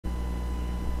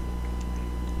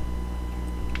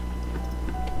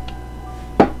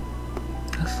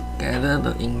Gather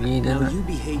the ingredient. Now you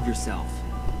behave yourself.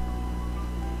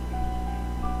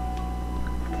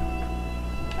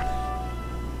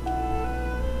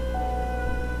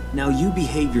 Now you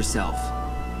behave yourself.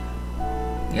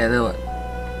 Gather what?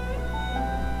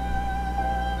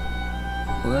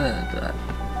 What is that?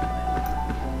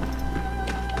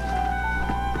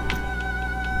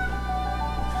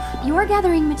 You're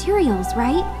gathering materials,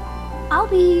 right? I'll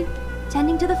be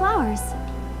tending to the flowers.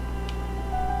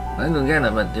 I'm gonna gather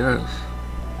materials.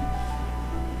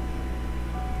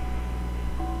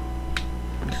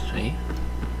 Let's see.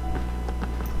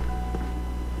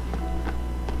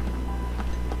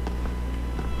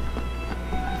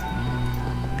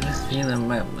 Let's see the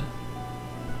map.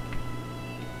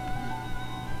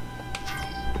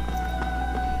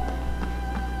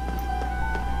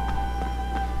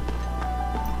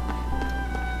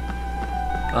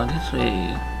 Oh, this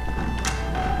way.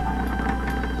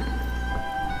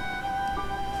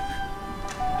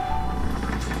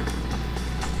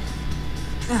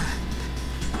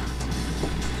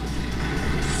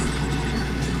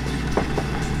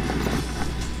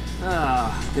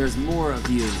 There's more of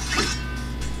you.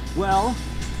 Well,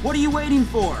 what are you waiting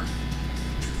for?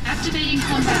 Activating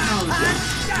combat mode.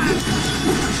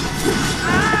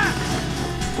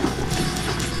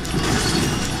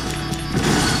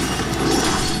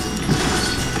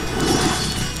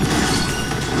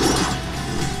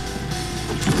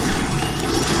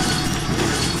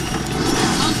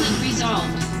 Conflict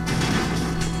resolved.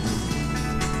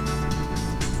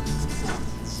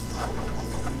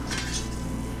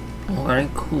 Very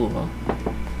cool, huh?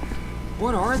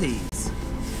 What are these?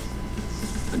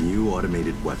 A new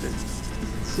automated weapon.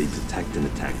 They detect and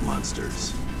attack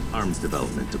monsters. Arms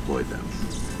development deployed them.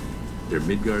 They're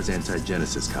Midgar's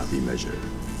anti-genesis copy measure.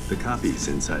 The copies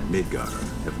inside Midgar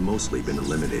have mostly been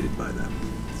eliminated by them.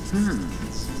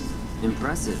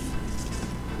 Impressive.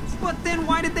 But then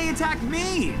why did they attack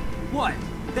me? What?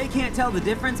 They can't tell the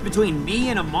difference between me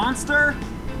and a monster?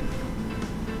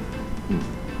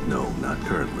 No, not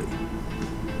currently.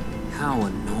 How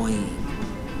annoying.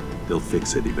 They'll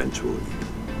fix it eventually.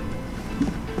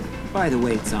 By the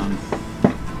way, Tsung,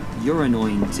 you're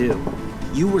annoying too.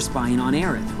 You were spying on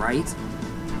Aerith, right?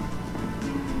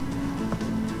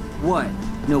 What?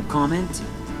 No comment?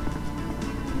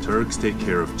 Turks take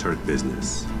care of Turk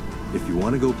business. If you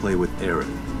want to go play with Aerith,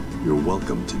 you're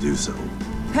welcome to do so.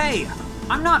 Hey!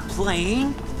 I'm not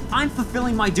playing! I'm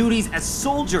fulfilling my duties as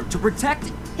soldier to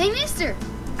protect... Hey, mister!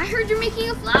 I heard you're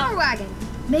making a flower wagon.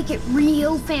 Make it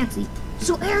real fancy,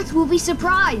 so Aerith will be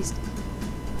surprised.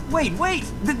 Wait!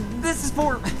 This is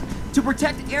for... to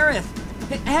protect Aerith!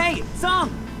 Hey,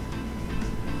 Tsung!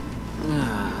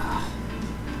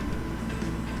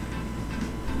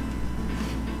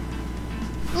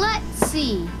 Let's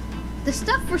see. The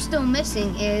stuff we're still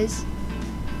missing is...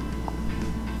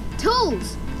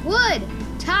 tools, wood,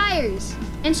 tires,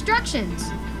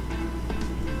 instructions.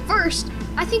 First,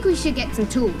 I think we should get some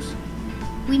tools.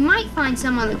 We might find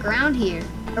some on the ground here.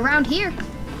 Around here,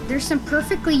 there's some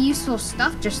perfectly useful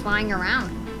stuff just lying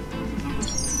around.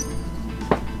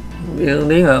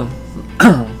 Building a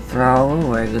flower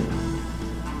wagon.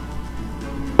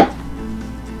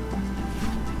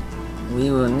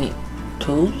 We will need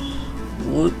tools,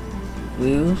 wood,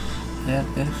 wheels, and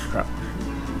instructions.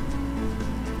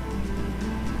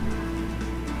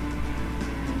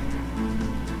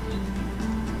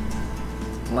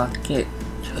 Market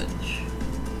church.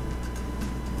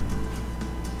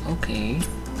 Okay.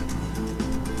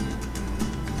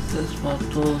 Search for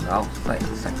tools outside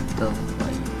sector.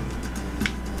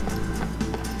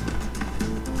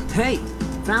 Hey!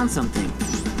 Found something.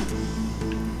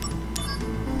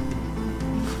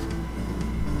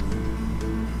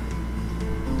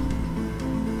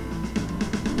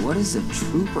 What is a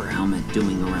trooper helmet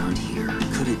doing around here?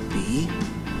 Could it be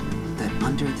that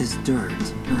under this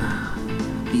dirt...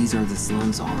 these are the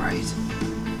slums, all right.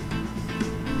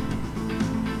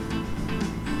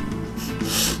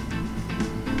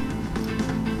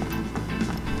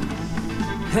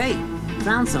 Hey!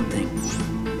 Found something.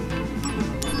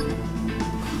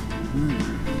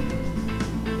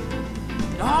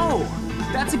 Oh!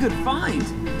 That's a good find.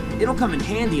 It'll come in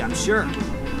handy, I'm sure.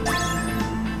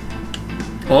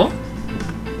 Oh?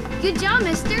 Good job,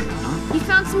 mister. You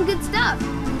found some good stuff.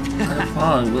 I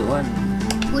found a good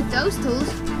one. With those tools,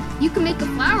 you can make a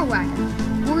flower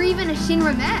wagon, or even a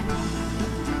Shinra mat.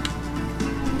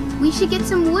 We should get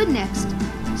some wood next.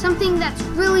 Something that's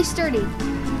really sturdy,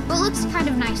 but looks kind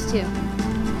of nice too.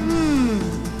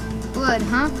 Wood,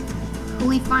 huh? Will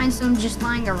we find some just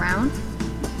lying around?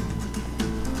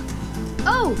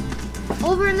 Oh!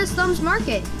 Over in the slums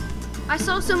market. I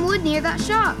saw some wood near that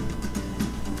shop.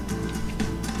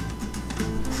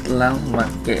 slums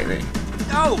market.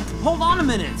 Oh, hold on a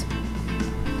minute.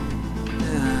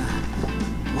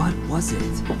 What was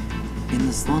it? In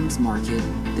the slums market,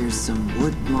 there's some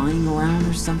wood lying around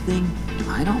or something?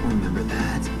 I don't remember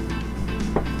that.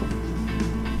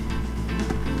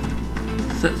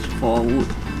 Search for wood.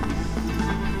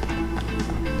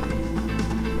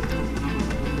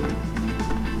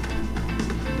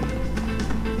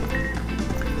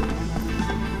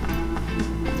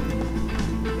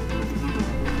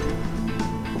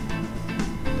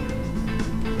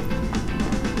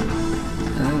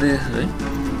 And this way.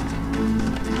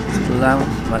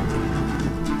 Slums market.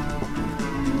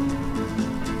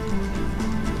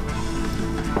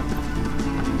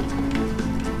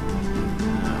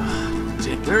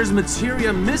 There's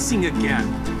materia missing again.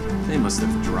 They must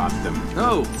have dropped them.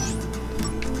 Oh.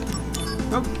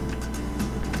 Oh.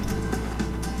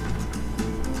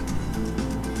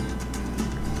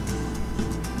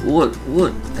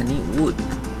 Wood. I need wood.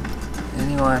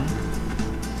 Anyone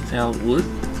sell wood?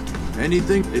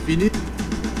 Anything if you need.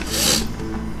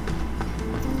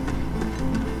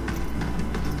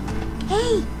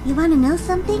 Hey, you wanna know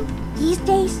something? These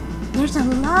days, there's a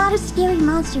lot of scary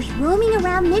monsters roaming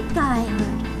around Midgar, I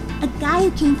heard. A guy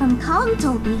who came from Kong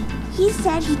told me. He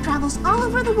said he travels all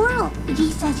over the world, but he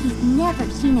says he's never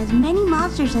seen as many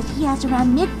monsters as he has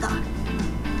around Midgar.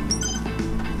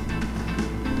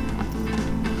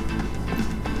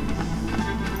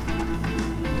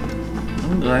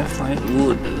 How do I find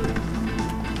wood?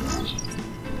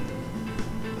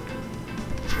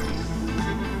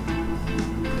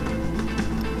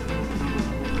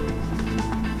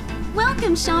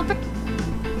 Welcome, shopper.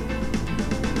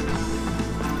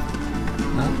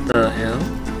 What the hell?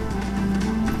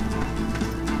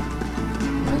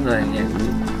 Where do I get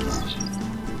wood?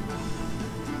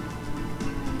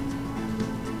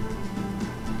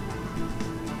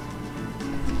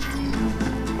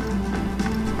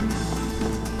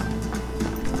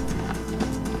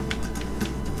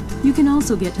 You can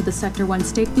also get to the Sector 1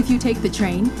 station. If you take the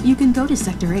train, you can go to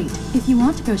Sector 8. If you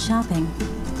want to go shopping,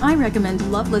 I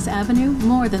recommend Loveless Avenue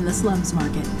more than the Slums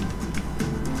Market.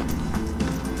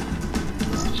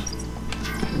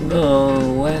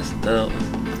 No, where's the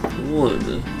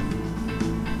wood?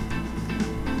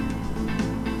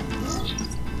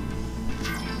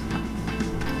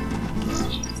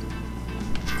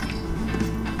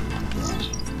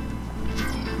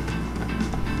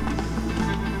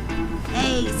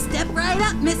 Hey, step right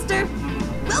up, mister.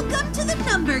 Welcome to the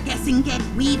number guessing game.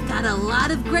 We've got a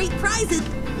lot of great prizes.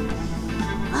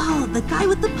 Oh, the guy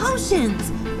with the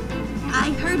potions.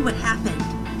 I heard what happened.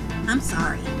 I'm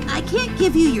sorry. I can't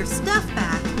give you your stuff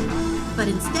back, but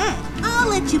instead, I'll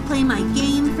let you play my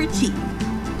game for cheap.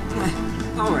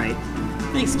 Alright.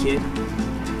 Thanks, kid.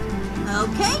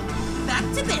 Okay, back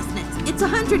to business. It's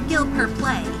 100 gil per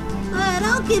play, but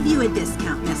I'll give you a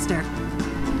discount, mister.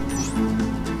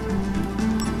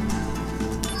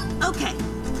 Okay,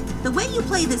 the way you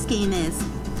play this game is,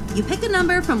 you pick a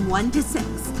number from 1 to 6.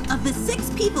 Of the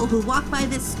 6 people who walk by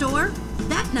this store,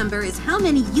 that number is how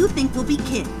many you think will be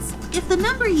kids. If the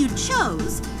number you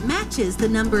chose matches the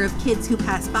number of kids who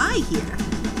pass by here,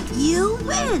 you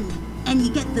win, and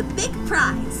you get the big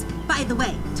prize. By the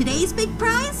way, today's big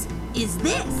prize is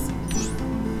this.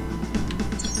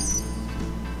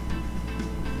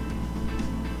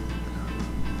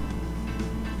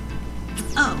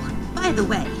 Oh, by the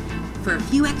way, for a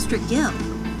few extra gil,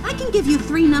 I can give you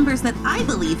 3 numbers that I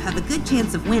believe have a good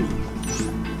chance of winning.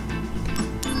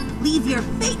 Leave your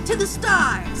fate to the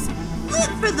stars.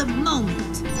 Live for the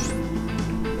moment.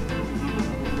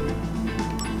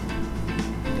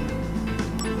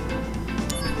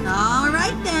 All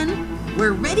right then,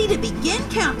 we're ready to begin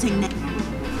counting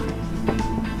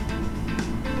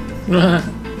now.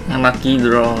 Lucky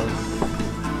draw.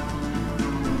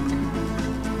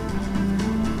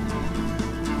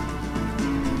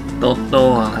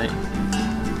 Toto hả?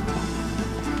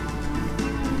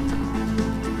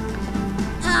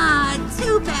 Ah,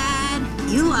 too bad.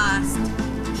 You lost.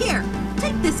 Here,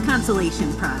 take this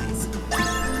consolation prize.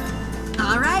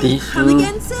 All right, come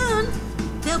again soon.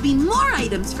 There'll be more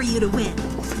items for you to win.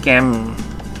 Scam.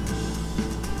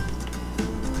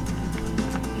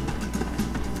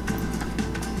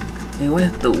 Hey,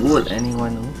 where's the wood?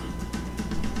 Anyone knows?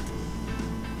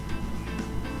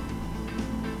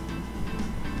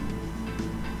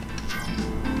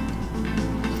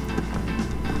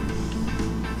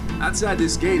 Outside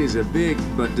this gate is a big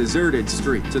but deserted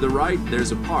street. To the right,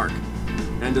 there's a park.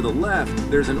 And to the left,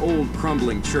 there's an old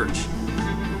crumbling church.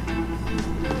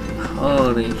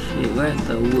 Holy shit, where's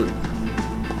the wood?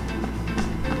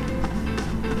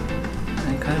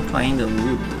 I can't find the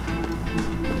wood.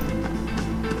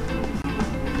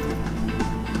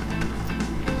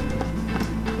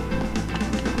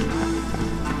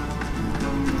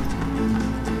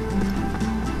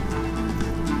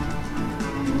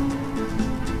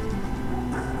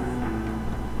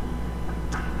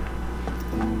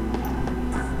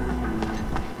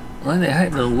 Where the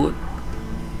heck the wood?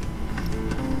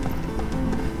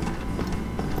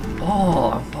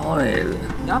 Oh, I found it.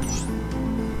 Yup.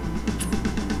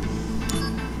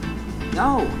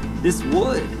 No, this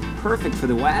wood. Perfect for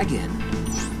the wagon.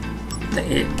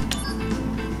 Take it.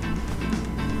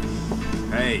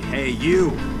 Hey, you!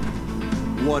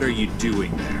 What are you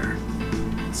doing there?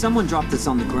 Someone dropped this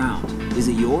on the ground. Is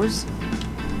it yours?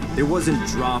 It wasn't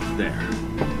dropped there.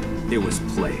 It was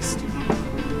placed.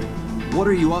 What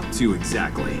are you up to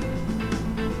exactly?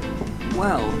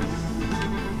 Well,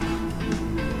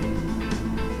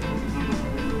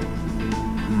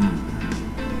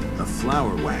 A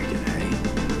flower wagon, eh?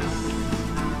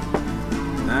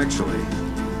 Actually,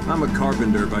 I'm a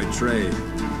carpenter by trade.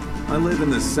 I live in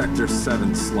the Sector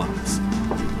 7 slums.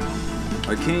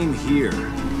 I came here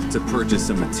to purchase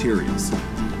some materials.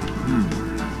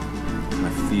 I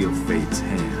feel fate's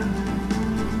hand.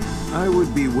 I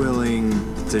would be willing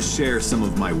to share some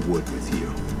of my wood with you.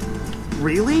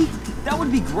 really? That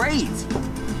would be great.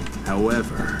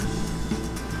 However,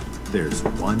 there's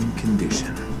one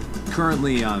condition.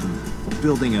 Currently, I'm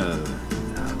building a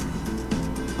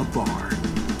barn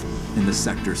in the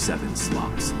Sector 7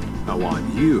 slums. I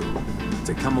want you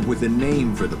to come up with a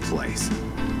name for the place.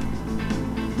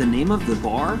 The name of the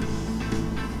bar?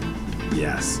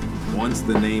 Yes, once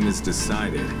the name is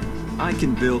decided, I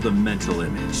can build a mental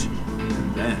image.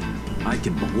 And then, I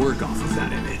can work off of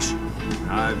that image.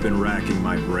 I've been racking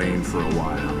my brain for a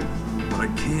while, but I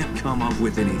can't come up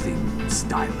with anything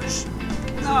stylish.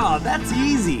 Oh, that's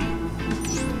easy.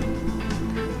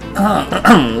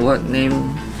 What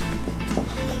name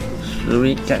should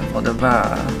we get for the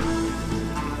bar?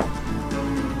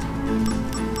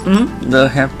 The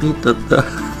Happy Turtle.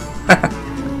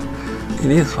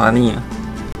 It is funny.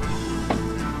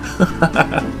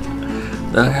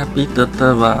 The Happy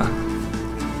Turtle Bar.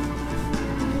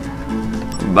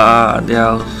 Bar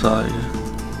del Sol.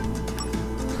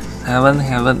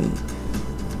 Heaven.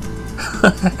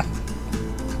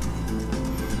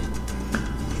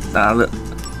 Started.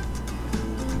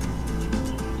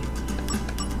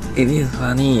 It is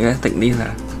funny. Let's take this.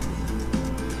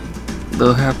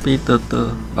 The Happy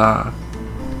Turtle Bar.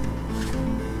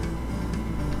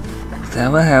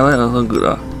 Heaven also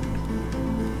good.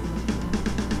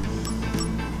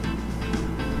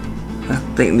 Let's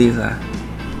take this.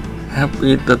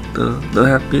 Happy Turtle. The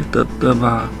Happy Turtle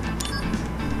Bar.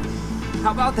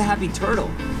 How about the Happy Turtle,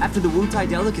 after the Wu-Tai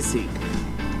delicacy?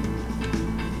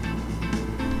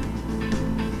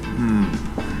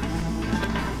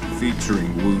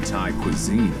 Featuring Wu-Tai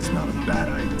cuisine is not a bad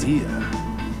idea.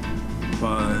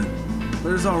 But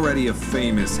there's already a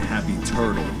famous Happy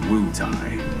Turtle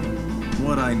Wu-Tai.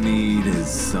 What I need is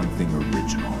something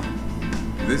original.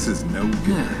 This is no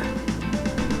good.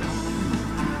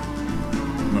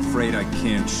 I'm afraid I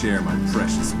can't share my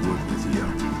precious wood with you.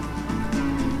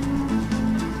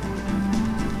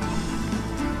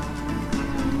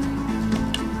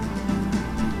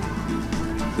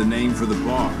 The name for the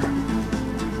bar.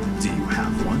 Do you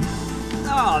have one?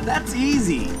 Oh, that's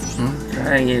easy.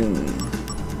 Dragon.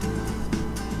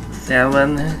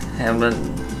 Seven Heaven.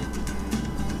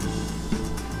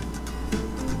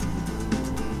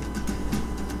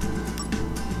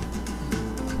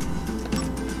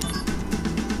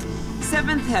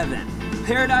 Seventh Heaven.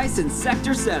 Paradise in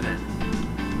Sector 7.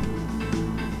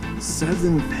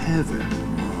 Seventh Heaven.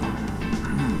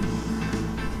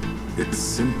 It's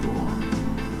simple,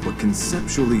 but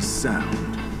conceptually sound.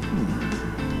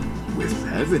 With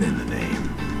heaven in the name,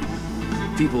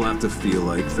 people have to feel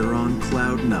like they're on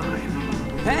cloud 9.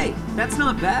 Hey, that's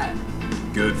not bad.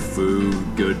 Good food,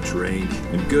 good drink,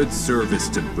 and good service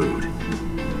to boot.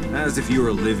 As if you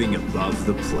were living above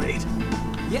the plate.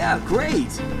 Yeah,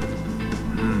 great.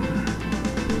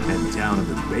 And down in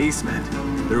the basement,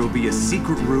 there will be a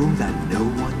secret room that no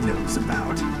one knows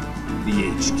about. The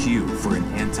HQ for an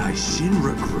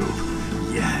anti-Shinra group.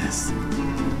 Yes.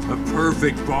 A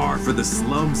perfect bar for the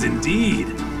slums indeed.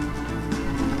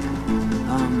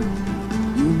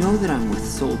 You know that I'm with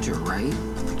Soldier, right?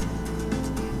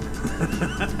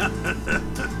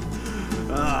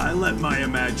 I let my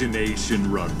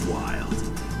imagination run wild.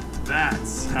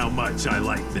 That's how much I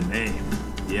like the name.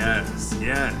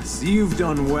 Yes, you've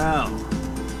done well.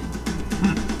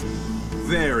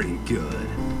 Very good.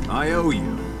 I owe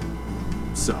you.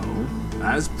 So,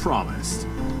 as promised,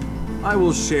 I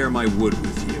will share my wood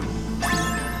with you.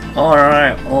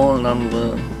 Alright, all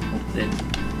number. Okay.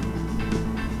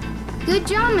 Good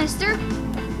job, mister.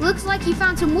 Looks like you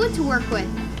found some wood to work with.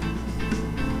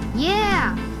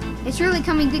 Yeah, it's really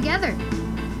coming together.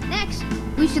 Next,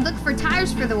 we should look for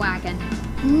tires for the wagon.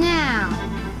 Now,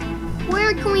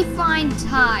 Where can we find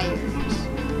tires?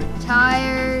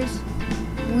 Tires,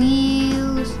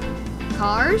 wheels,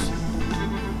 cars?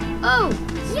 Oh,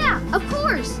 yeah, of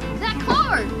course! That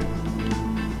car!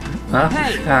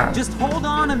 Hey, just hold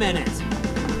on a minute.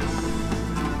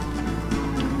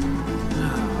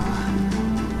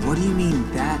 What do you mean,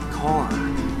 that car?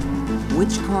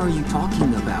 Which car are you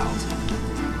talking about?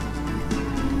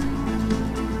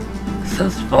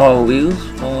 Search for wheels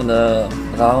for the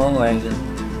flower wagon.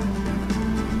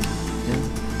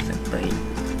 Simply.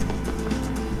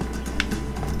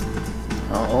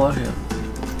 Over here.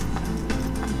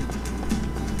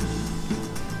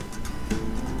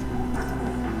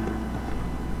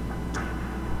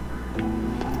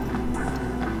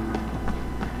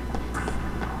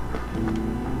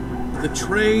 The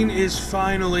train is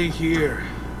finally here.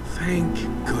 Thank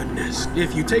goodness.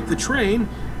 If you take the train,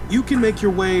 you can make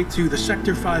your way to the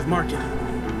Sector 5 market.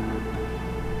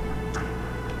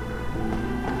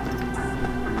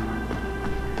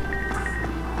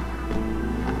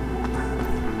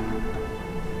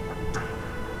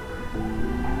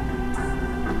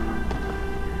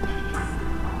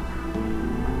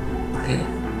 Okay.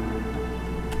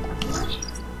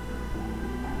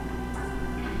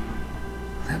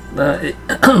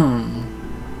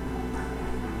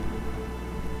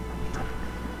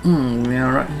 Yeah,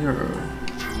 right here.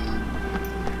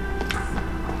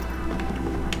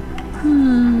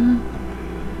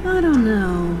 I don't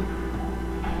know.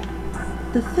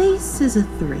 The face is a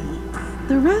 3.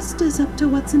 The rest is up to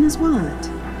what's in his wallet.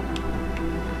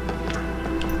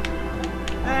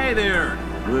 Hey there,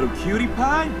 little cutie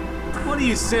pie. What do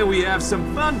you say we have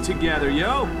some fun together,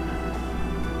 yo?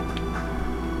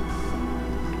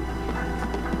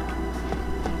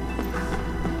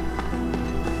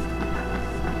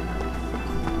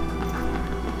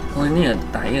 Ôi, ini là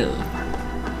tire.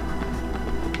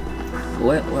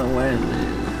 Where is it?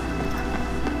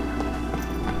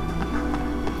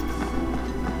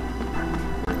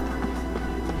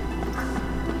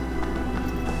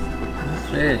 That's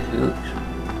very huge.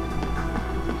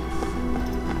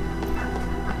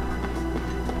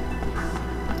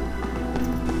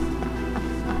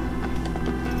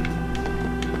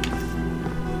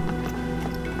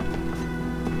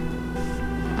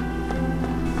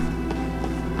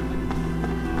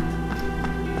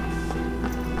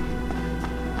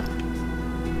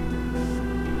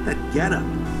 That getup.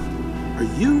 Are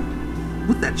you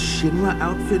with that Shinra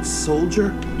outfit,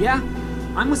 soldier? Yeah,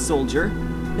 I'm a soldier.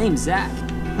 Name's Zach.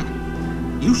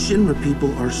 You Shinra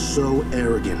people are so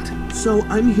arrogant. So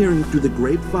I'm hearing through the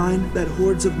grapevine that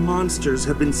hordes of monsters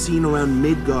have been seen around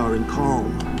Midgar and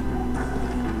Calm.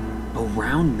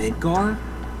 Around Midgar?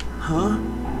 Huh?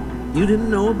 You didn't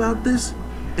know about this?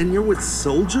 And you're with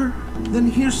Soldier? Then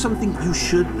here's something you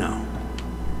should know.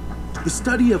 The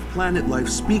study of planet life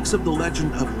speaks of the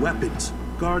legend of weapons,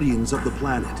 guardians of the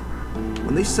planet.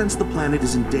 When they sense the planet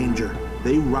is in danger,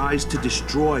 they rise to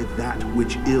destroy that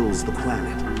which ills the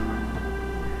planet.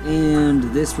 And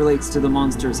this relates to the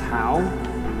monsters how?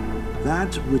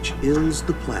 That which ills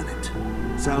the planet.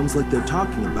 Sounds like they're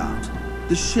talking about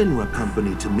the Shinra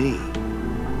Company to me.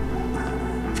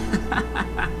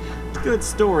 Good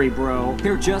story, bro.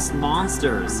 They're just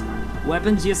monsters.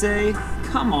 Weapons, you say?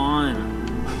 Come on.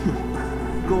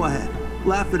 Go ahead,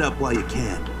 laugh it up while you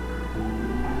can.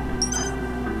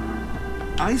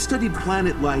 I studied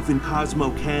planet life in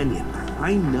Cosmo Canyon.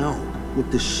 I know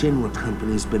what the Shinra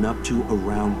Company's been up to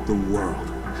around the world.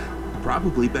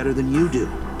 Probably better than you do.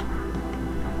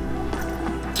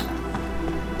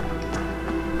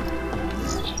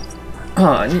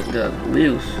 Oh, I need the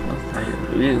wheels. Okay,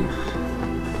 the wheels.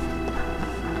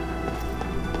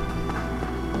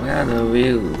 Where are the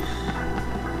wheels?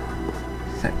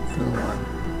 Sector 1.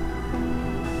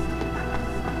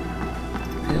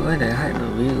 Okay, where they hide the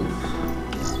wheels?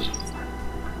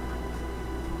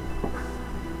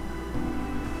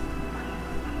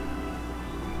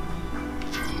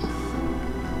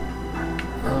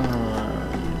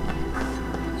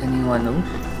 Anyone else?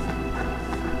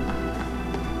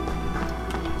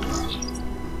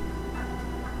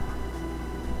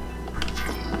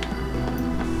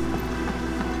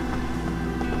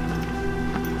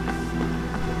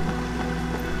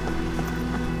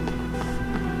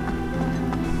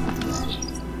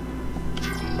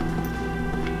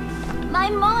 My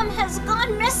mom has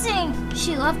gone missing!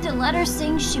 She left a letter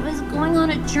saying she was going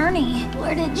on a journey.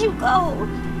 Where did you go?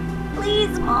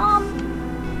 Please, Mom.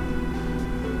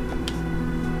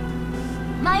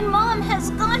 My mom has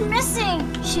gone missing!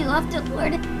 She left a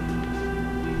letter.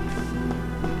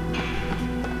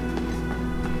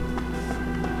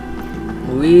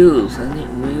 Wheels, I need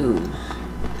wheels.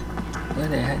 Where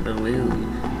they had the wheels?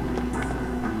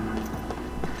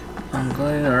 I'm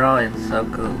going around in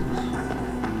circles.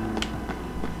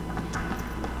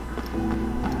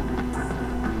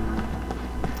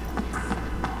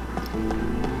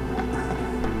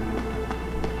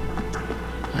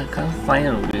 I can't find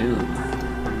a wheel.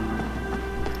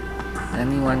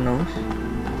 Anyone knows?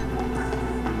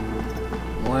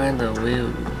 Where the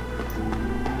wheel?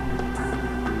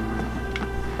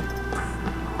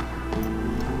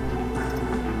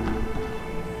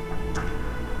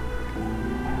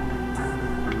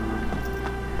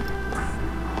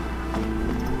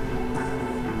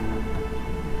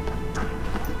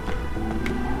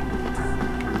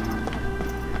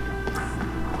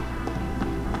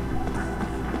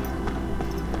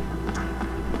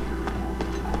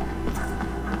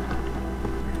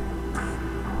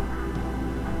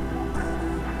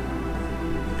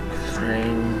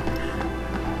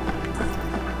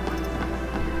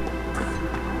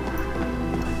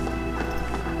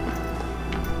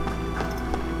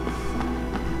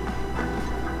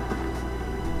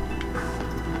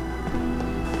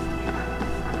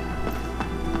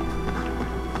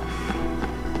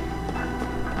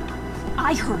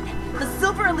 I heard the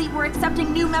Silver Elite were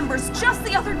accepting new members just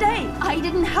the other day. I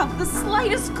didn't have the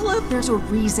slightest clue. There's a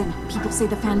reason people say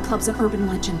the fan club's an urban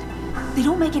legend. They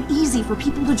don't make it easy for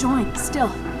people to join. Still,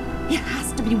 it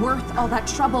has to be worth all that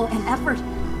trouble and effort.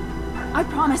 I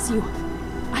promise you,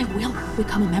 I will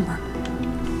become a member.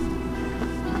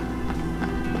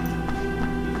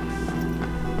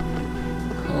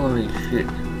 Holy shit.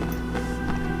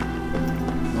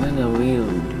 Where the wheel?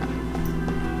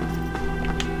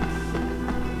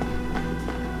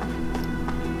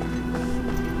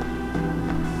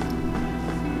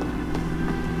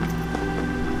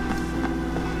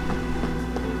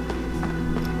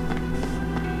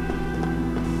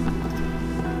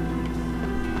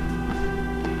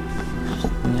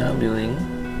 Building.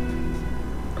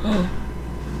 Oh.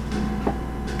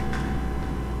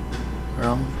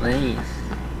 Wrong place.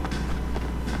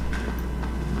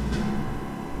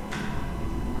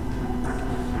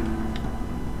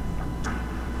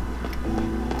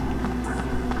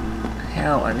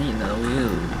 Hell, I need a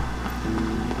wheel.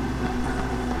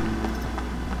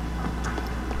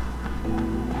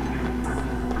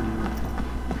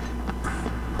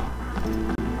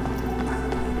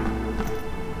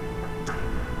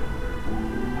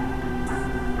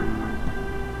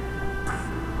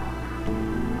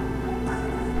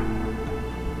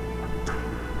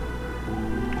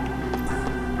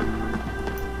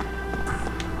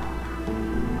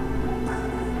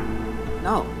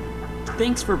 Oh,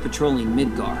 thanks for patrolling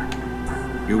Midgar.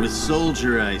 You're with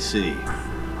Soldier, I see.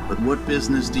 But what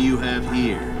business do you have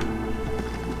here?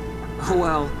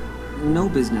 Well, no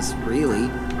business, really.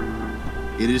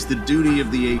 It is the duty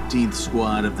of the 18th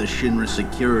Squad of the Shinra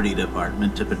Security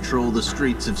Department to patrol the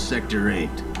streets of Sector 8.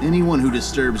 Anyone who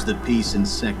disturbs the peace in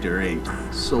Sector 8,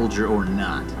 soldier or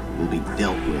not, will be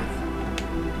dealt with.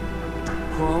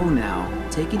 Oh, now,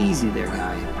 take it easy there,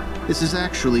 guy. This is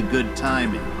actually good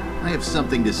timing. I have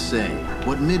something to say.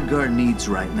 What Midgar needs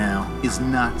right now is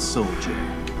not Soldier.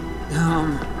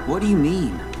 What do you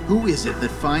mean? Who is it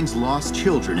that finds lost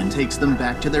children and takes them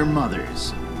back to their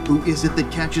mothers? Who is it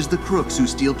that catches the crooks who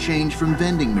steal change from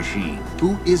vending machines?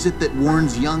 Who is it that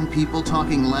warns young people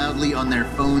talking loudly on their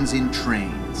phones in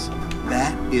trains?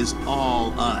 That is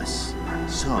all us.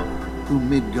 So, who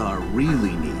Midgar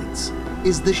really needs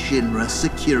is the Shinra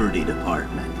Security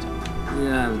Department.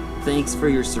 Thanks for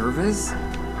your service?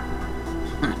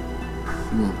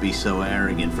 You won't be so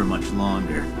arrogant for much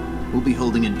longer. We'll be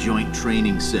holding a joint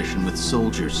training session with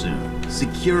Soldier soon.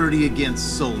 Security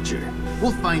against Soldier.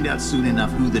 We'll find out soon enough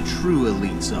who the true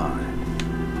elites are.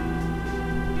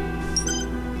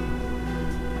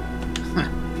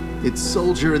 It's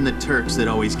Soldier and the Turks that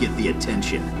always get the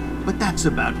attention. But that's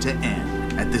about to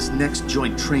end. At this next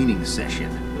joint training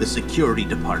session, the Security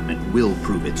Department will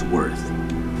prove its worth.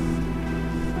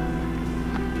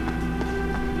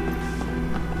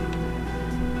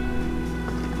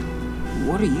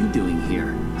 What are you doing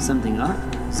here? Something up?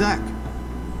 Zack,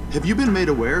 have you been made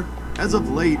aware? As of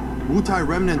late, Wutai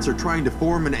remnants are trying to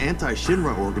form an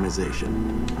anti-Shinra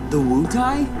organization. The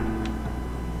Wutai?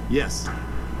 Yes.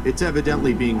 It's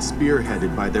evidently being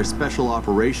spearheaded by their Special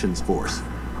Operations Force,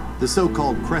 the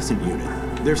so-called Crescent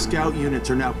Unit. Their scout units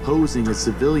are now posing as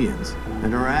civilians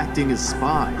and are acting as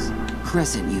spies.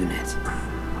 Crescent Unit.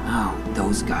 Oh,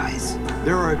 those guys.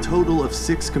 There are a total of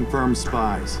 6 confirmed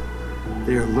spies.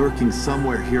 They are lurking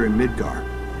somewhere here in Midgar.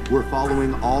 We're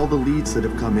following all the leads that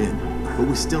have come in, but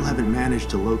we still haven't managed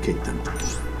to locate them.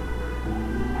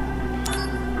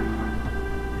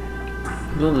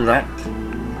 Good luck.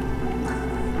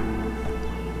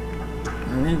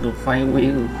 need to find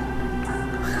wheels.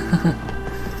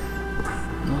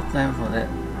 No time for that.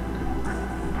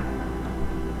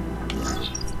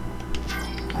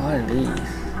 What are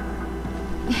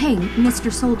these? Hey,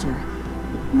 Mr. Soldier.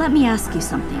 Let me ask you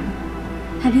something.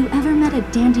 Have you ever met a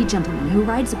dandy gentleman who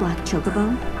rides a black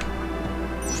chocobo?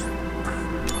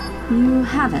 You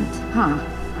haven't, huh?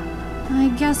 I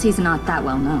guess he's not that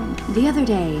well known. The other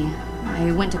day,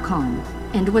 I went to Calm,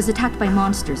 and was attacked by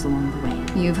monsters along the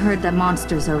way. You've heard that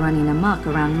monsters are running amok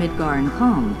around Midgar and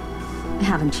Calm,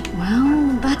 haven't you?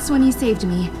 Well, that's when you saved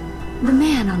me. The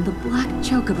man on the black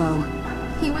chocobo.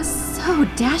 He was so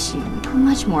dashing.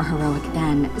 Much more heroic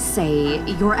than, say,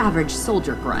 your average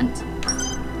soldier grunt.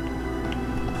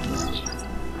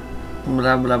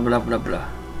 Blah blah blah blah blah.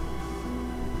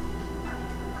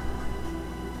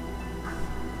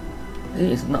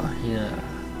 He is not here.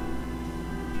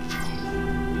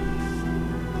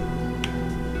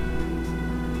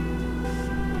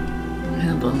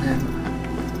 I don't have.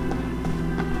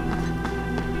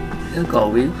 Here có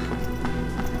wheels.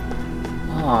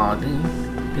 Oh, this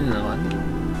is the one.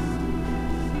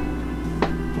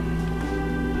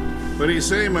 What do you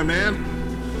say, my man?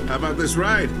 How about this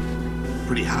ride?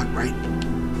 Pretty hot, right?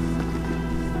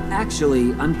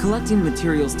 Actually, I'm collecting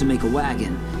materials to make a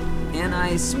wagon, and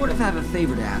I sort of have a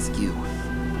favor to ask you.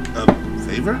 A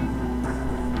favor?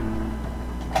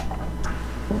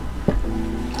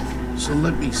 So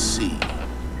let me see.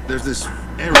 There's this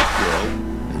Aerith girl,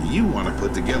 and you want to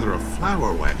put together a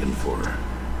flower wagon for her.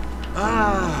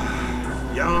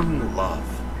 Ah, young love.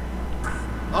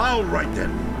 All right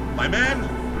then, my man,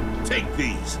 take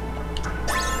these.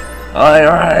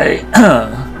 Alright.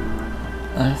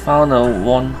 I found a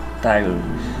worn tires.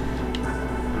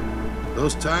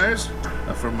 Those tires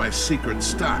are from my secret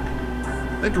stock.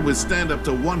 They can withstand up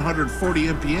to 140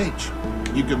 mph.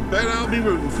 You can bet I'll be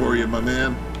rooting for you, my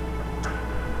man.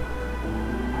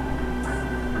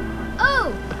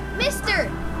 Oh, mister!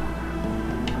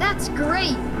 That's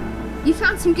great. You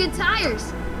found some good tires.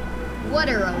 What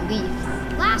a relief.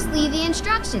 Lastly, the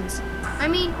instructions. I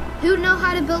mean, who'd know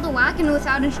how to build a wagon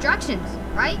without instructions,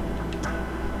 right?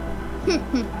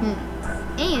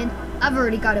 And I've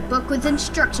already got a book with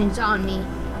instructions on me.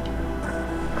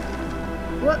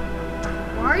 What?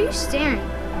 Why are you staring?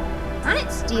 I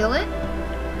didn't steal it.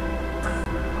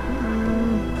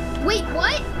 Wait,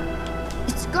 what?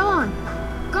 It's gone.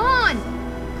 Gone!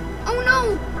 Oh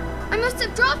no! I must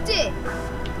have dropped it!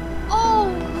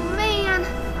 Oh man!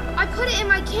 I put it in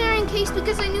my carrying case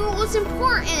because I knew it was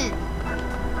important.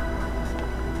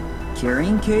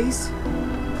 Carrying case?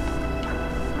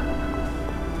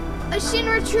 A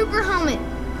Shinra Trooper helmet.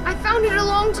 I found it a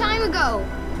long time ago.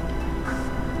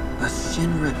 A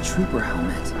Shinra Trooper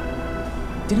helmet?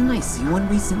 Didn't I see one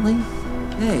recently?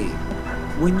 Hey,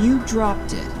 when you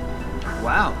dropped it...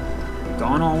 Wow,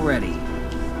 gone already.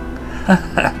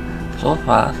 So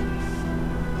fast.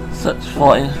 Search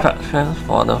for instructions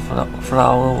for the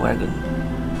flower wagon.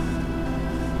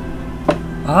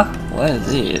 Huh? What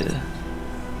is it?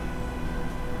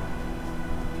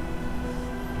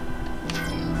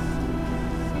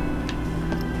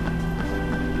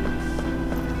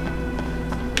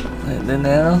 They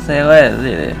never say where is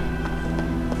it. I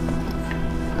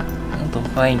have to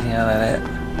find here like that.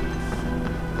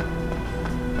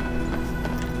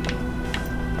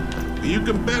 You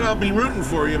can bet I'll be rooting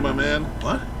for you, my man.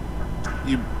 What?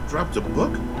 You dropped a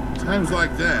book? Times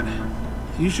like that,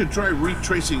 you should try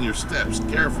retracing your steps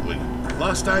carefully.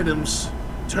 Lost items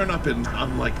turn up in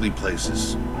unlikely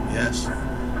places. Yes,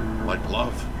 like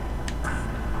love.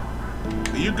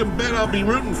 You can bet I'll be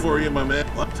rooting for you, my man.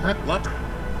 What? What?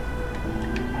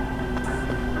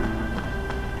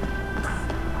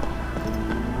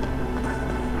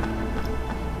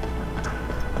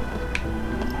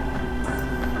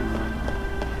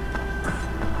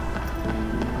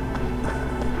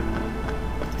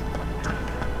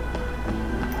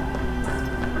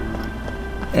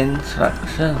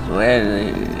 Instructions, where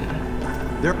is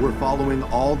it? We're following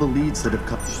all the leads that have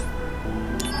come.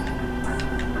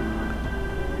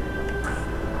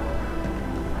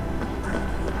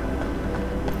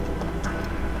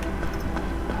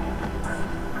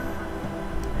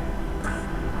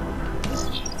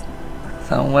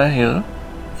 Somewhere here,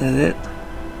 is it?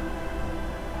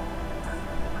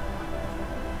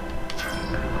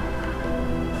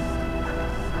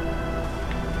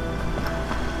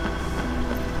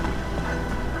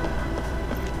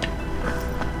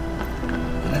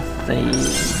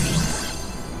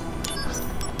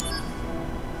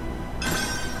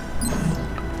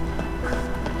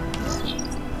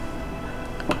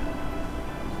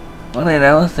 Well, they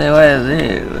never say where is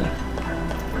it.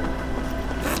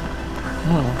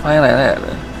 Why like that?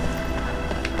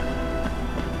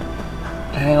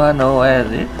 Anyone know where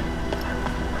is it?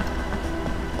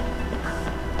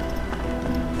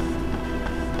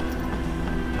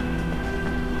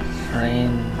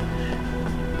 Strange.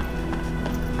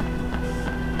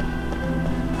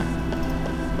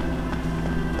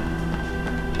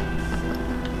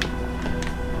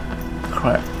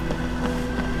 Crap.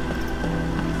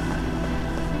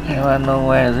 Anyone know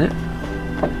where is it?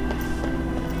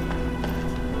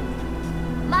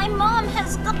 My mom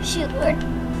has got children.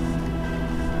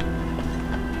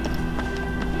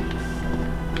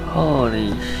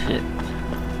 Holy shit.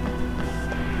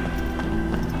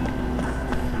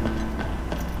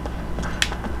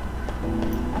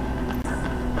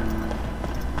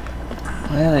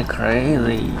 Really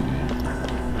crazy.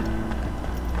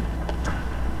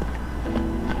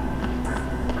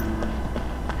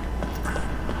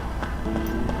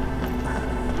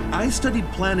 I studied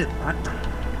planet.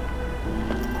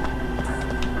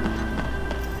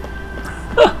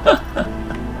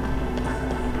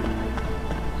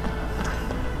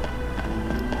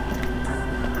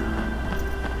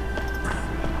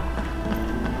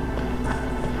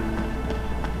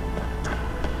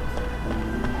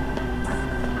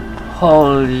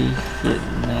 Holy shit,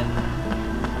 man.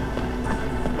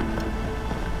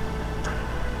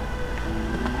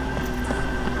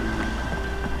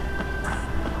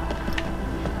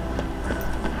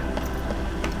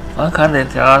 Why can't they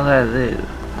tell us like this?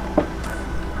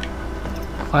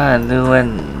 What I'm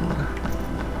doing?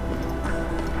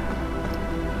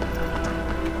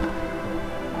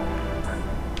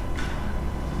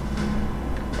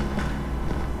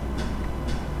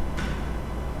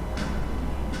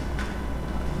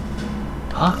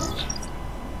 Huh?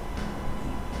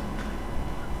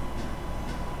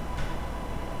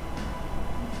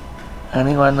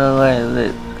 Anyone know where is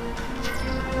it?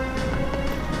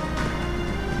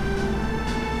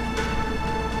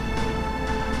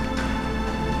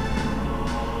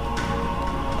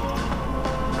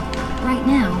 Right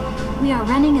now, we are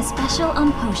running a special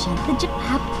potion. The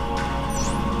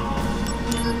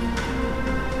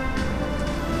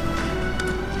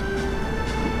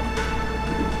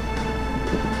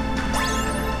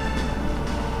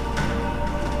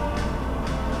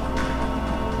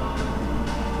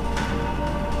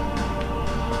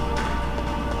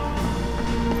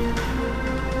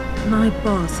My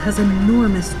boss has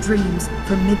enormous dreams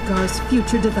for Midgar's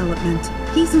future development.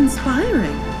 He's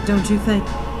inspiring, don't you think?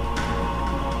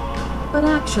 But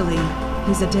actually,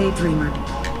 he's a daydreamer.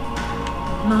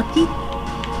 Not he.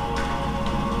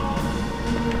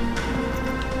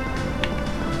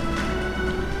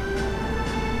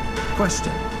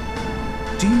 Question.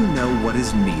 Do you know what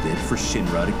is needed for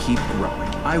Shinra to keep growing?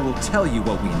 I will tell you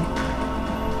what we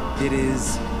need. It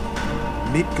is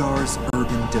Midgar's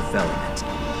urban development.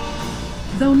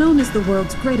 Though known as the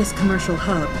world's greatest commercial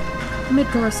hub,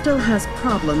 Midgar still has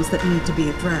problems that need to be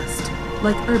addressed,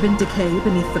 like urban decay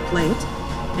beneath the plate,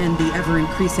 and the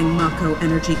ever-increasing Mako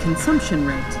energy consumption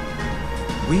rate.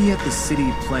 We at the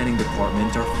City Planning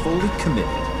Department are fully committed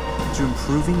to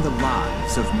improving the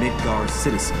lives of Midgar's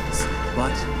citizens,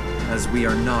 but as we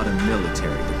are not a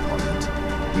military department,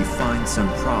 we find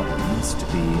some problems to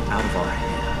be out of our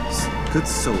hands. Could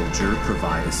Soldier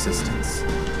provide assistance?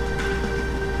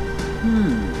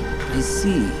 I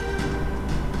see.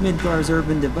 Midgar's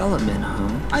urban development, huh?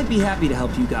 I'd be happy to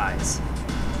help you guys.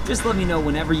 Just let me know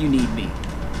whenever you need me.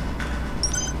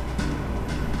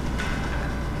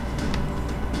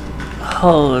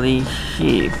 Holy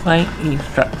shit, find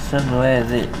instruction, where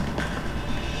is it?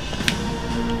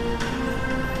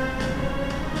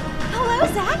 Hello,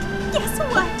 Zach. Guess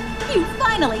what? You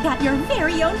finally got your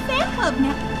very own fan club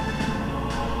now.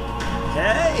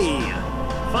 Hey!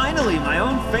 Finally, my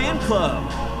own fan club!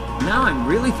 Now I'm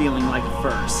really feeling like a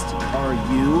first. Are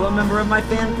you a member of my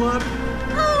fan club?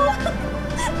 Oh,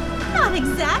 not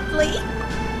exactly.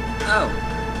 Oh,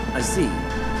 I see.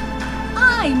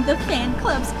 I'm the fan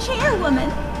club's chairwoman.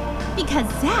 Because,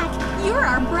 Zach, you're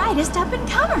our brightest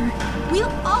up-and-comer.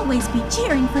 We'll always be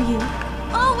cheering for you.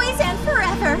 Always and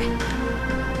forever.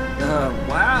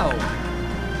 Wow.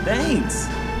 Thanks,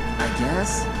 I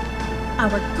guess.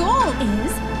 Our goal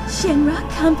is Shinra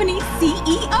Company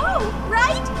CEO,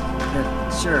 right?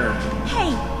 Sure.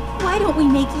 Hey, why don't we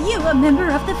make you a member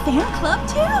of the fan club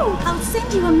too? I'll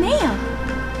send you a mail.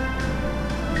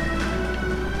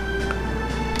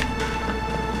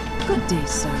 Good day,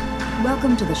 sir.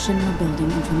 Welcome to the Shinra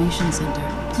Building Information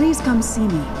Center. Please come see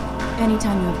me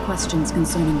anytime you have questions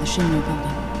concerning the Shinra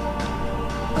Building.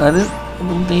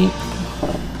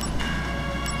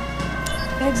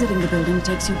 Exiting the building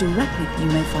takes you directly. You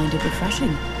may find it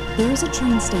refreshing. There's a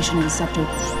train station in sector.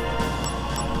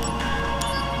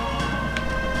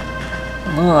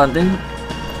 I think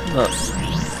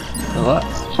what?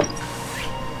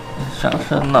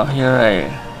 Instruction not here,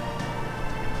 right?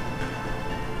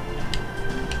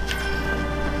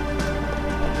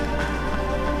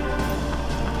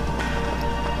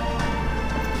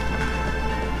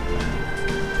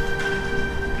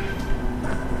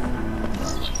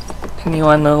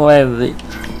 Anyone know where is it?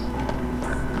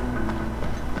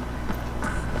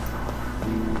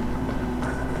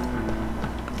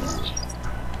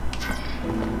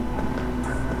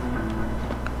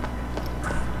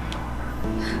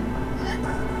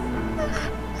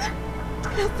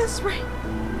 At this rate,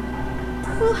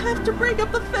 we'll have to break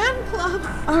up the fan club.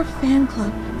 Our fan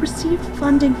club received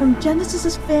funding from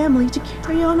Genesis's family to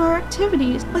carry on our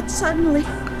activities, but suddenly,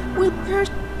 we'll perish.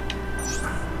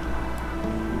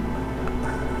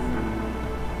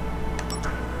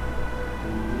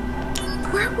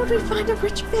 Where would we find a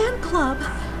rich fan club?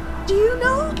 Do you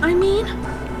know? I mean,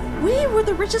 we were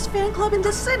the richest fan club in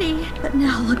the city. But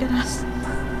now look at us.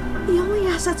 The only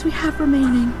assets we have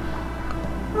remaining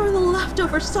are the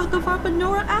leftover stock of our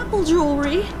Benora apple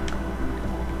jewelry.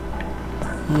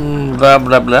 Blah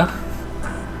blah blah.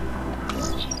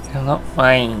 Cannot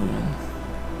find.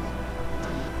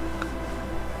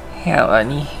 Help, I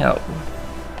need help.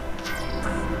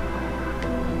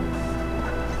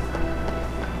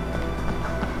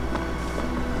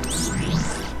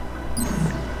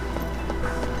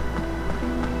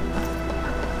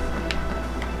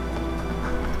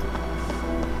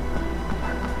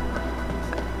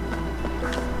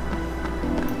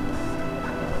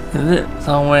 Is it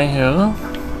somewhere here?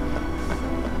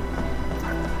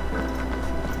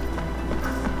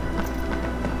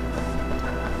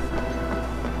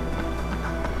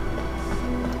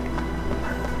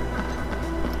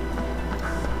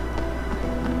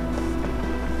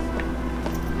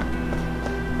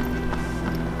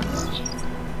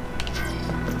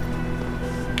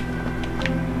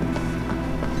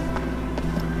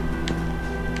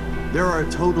 There are a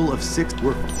total of 6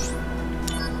 workers.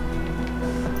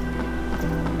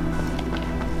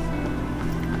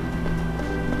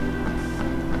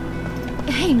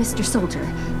 Hey, Mr. Soldier.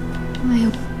 I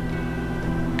hope...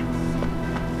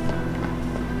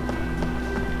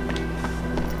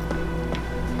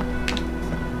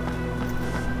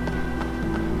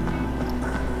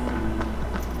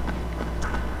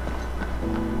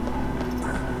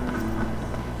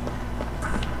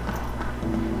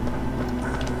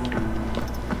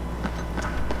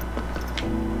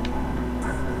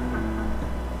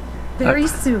 Very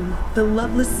soon, the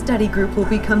Loveless Study Group will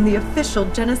become the official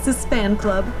Genesis fan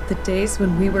club. The days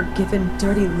when we were given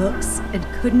dirty looks and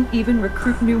couldn't even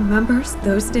recruit new members,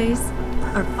 those days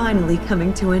are finally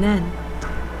coming to an end.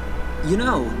 You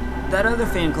know, that other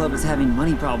fan club is having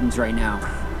money problems right now.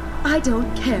 I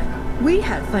don't care. We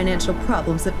had financial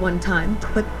problems at one time,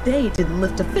 but they didn't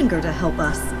lift a finger to help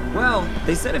us. Well,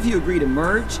 they said if you agree to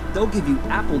merge, they'll give you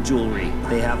apple jewelry.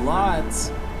 They have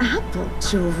lots. Apple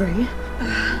jewelry?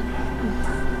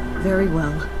 Very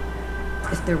well.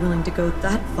 If they're willing to go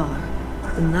that far,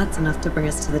 then that's enough to bring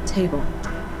us to the table.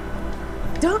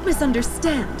 Don't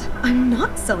misunderstand. I'm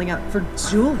not selling out for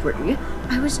jewelry.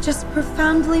 I was just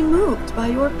profoundly moved by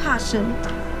your passion.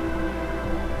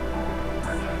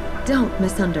 Don't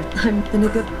misunderstand. I'm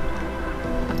gonna go...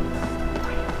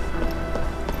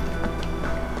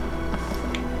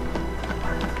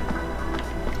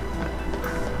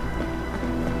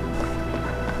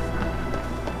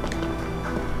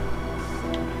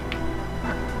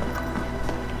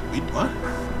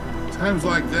 Times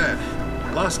like that,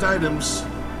 lost items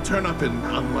turn up in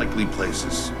unlikely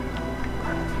places.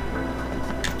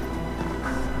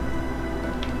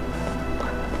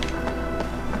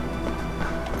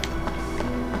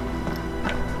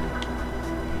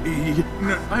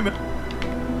 I'm a...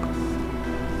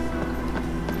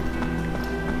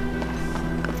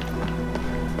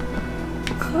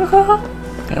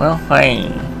 Cannot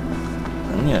find.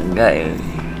 Ini enggak.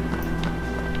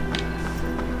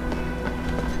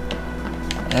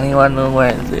 Anyone know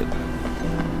where is it?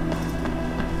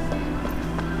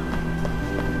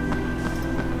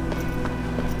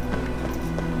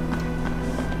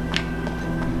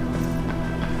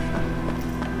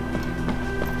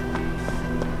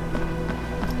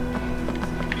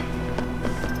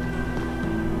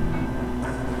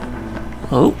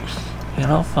 Oops,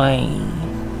 cannot find.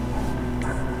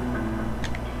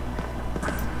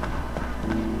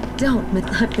 Don't,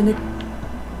 I'm gonna...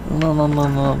 No.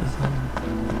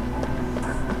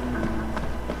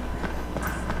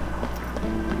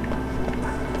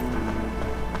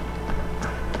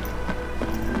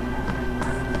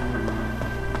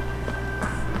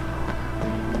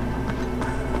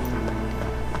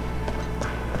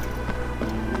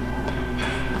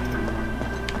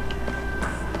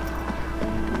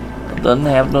 Don't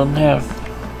have.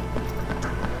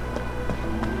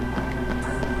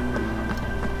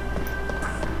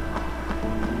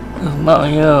 It's not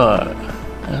here.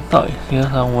 I thought it's here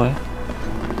somewhere.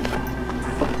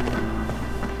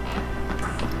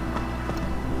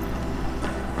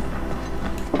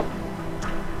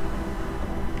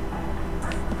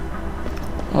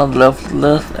 On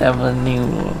Loveless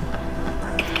Avenue.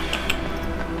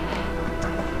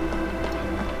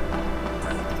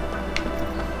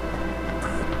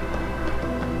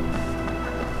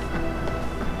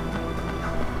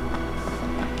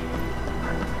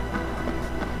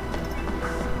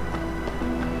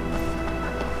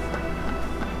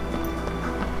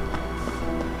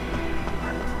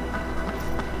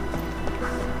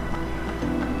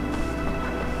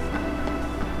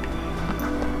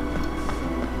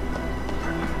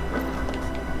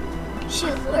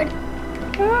 Shoot, Lord.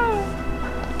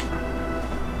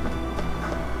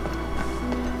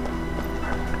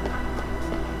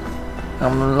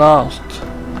 I'm lost.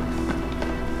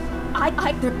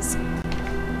 There's...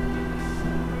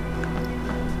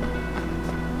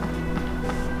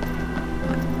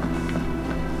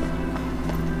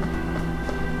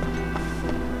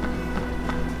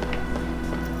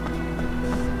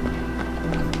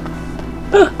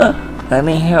 I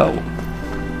need help.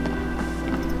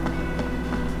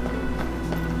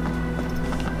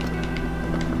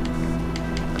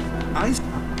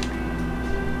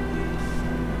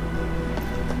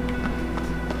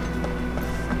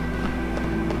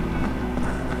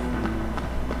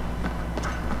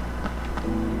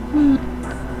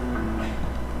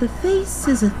 The face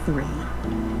is a 3.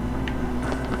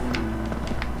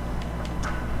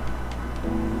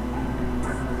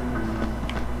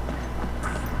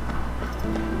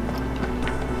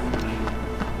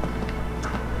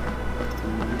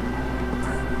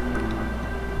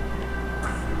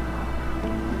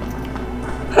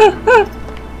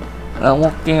 I'm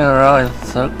walking around in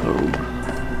circles.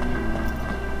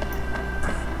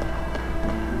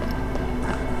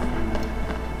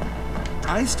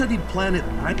 I studied planet.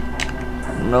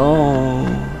 No.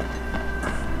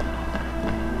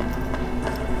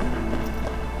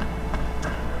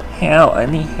 Help! I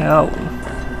need help.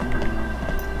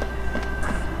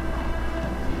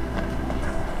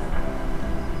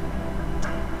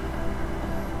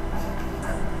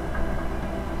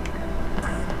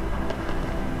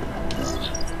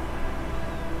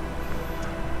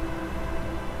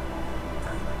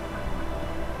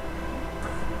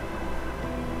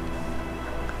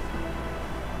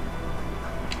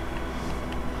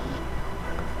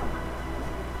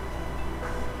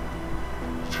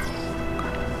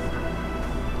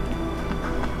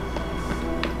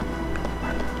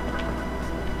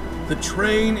 The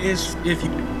train is, if you...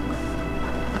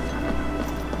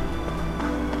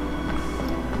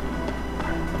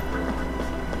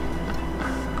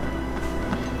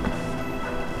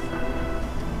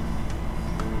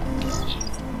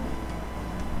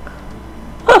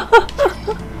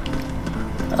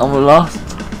 I'm lost.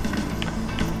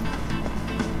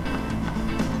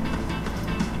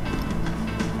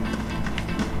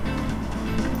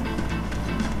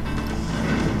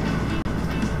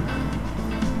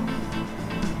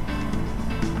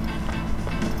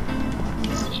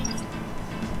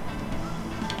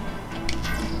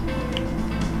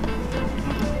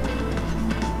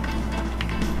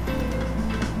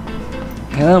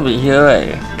 Cannot be here,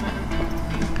 right?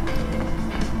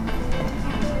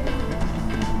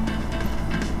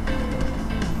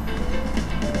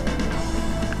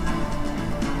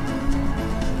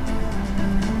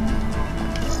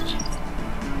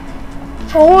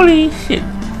 Holy shit.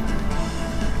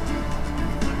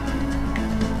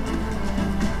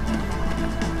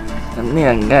 Anh này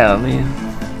ăn gạo đi.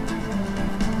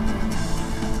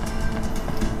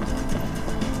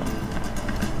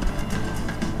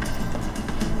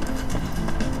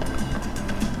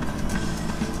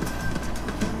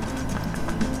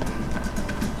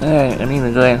 Hey, I need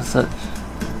to go and search.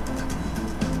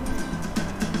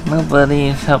 Nobody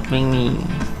is helping me.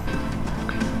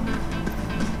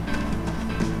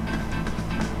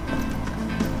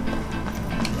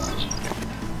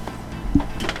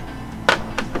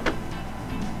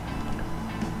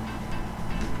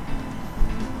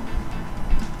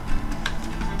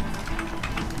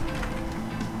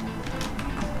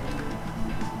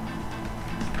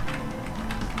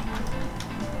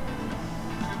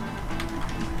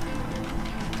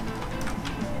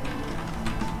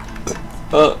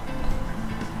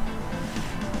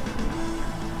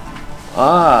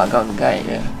 Ah, got the guy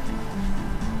there.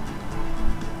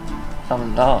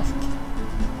 I'm lost.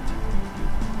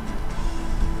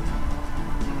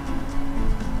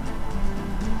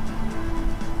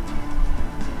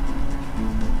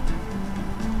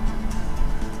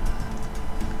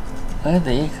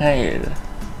 Ready, Kyle.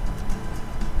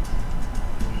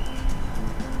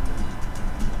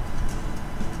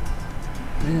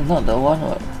 This is not the one.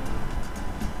 What?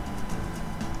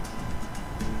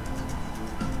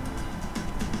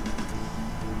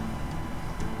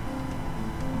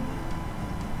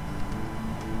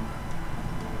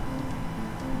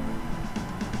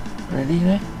 Ready,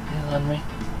 meh? This one, meh?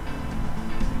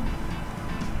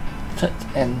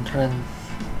 Church entrance.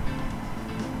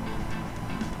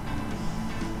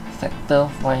 Sector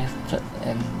 5 church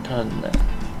entrance.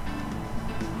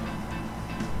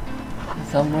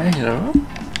 Somewhere here?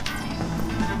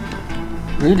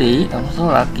 Really? I'm so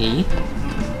lucky.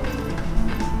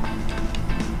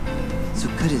 So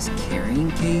could his carrying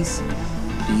case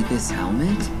be this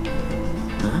helmet?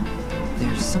 Huh?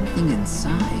 There's something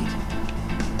inside.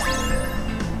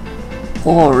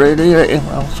 Oh, really?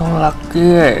 I'm so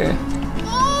lucky.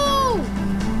 Oh!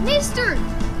 Mister!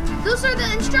 Those are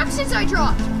the instructions I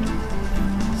dropped.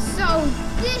 So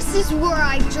this is where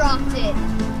I dropped it.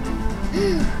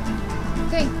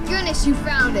 Thank goodness you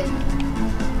found it.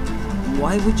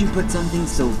 Why would you put something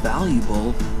so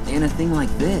valuable in a thing like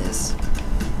this?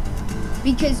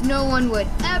 Because no one would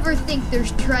ever think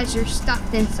there's treasure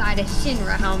stuffed inside a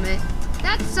Shinra helmet.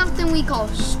 That's something we call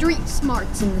street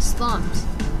smarts in the slums.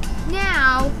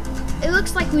 Now, it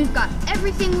looks like we've got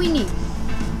everything we need.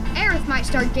 Aerith might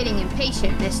start getting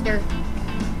impatient, mister.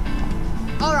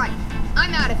 Alright,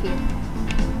 I'm out of here.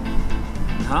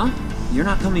 Huh? You're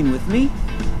not coming with me?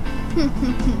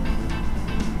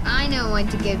 I know when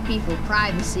to give people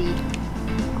privacy.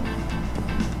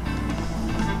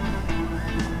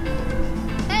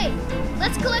 Hey,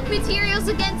 let's collect materials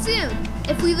again soon.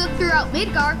 If we look throughout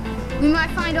Midgar, we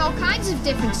might find all kinds of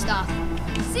different stuff.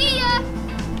 See ya!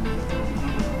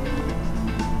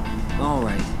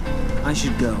 Alright, I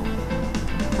should go.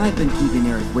 I've been keeping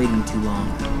Aerith waiting too long.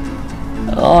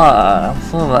 Oh, I'm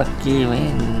so lucky,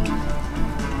 man.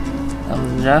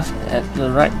 I'm just at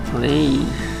the right place.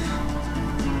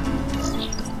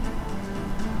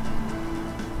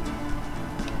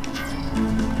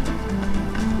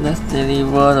 Let's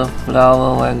deliver the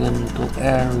flower wagon to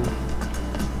Aerith.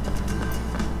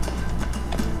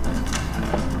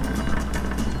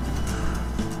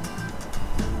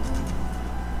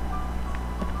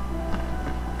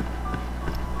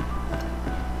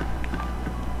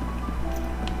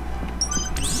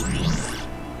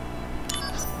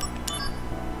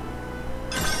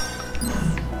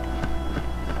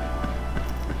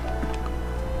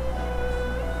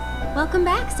 Welcome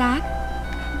back, Zach.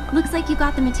 Looks like you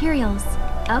got the materials.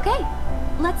 Okay,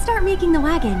 let's start making the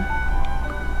wagon.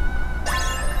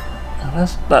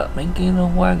 Let's start making a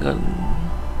wagon.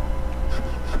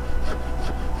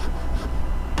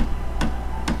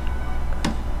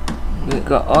 We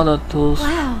got all the tools.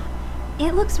 Wow,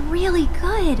 it looks really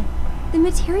good. The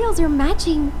materials are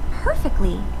matching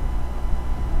perfectly.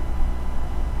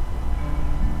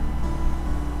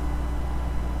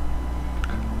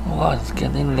 Oh, it's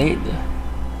getting late.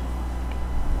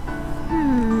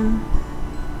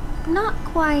 Not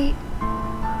quite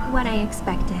what I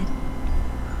expected.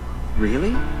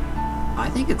 Really? I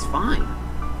think it's fine.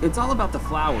 It's all about the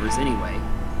flowers anyway.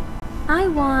 I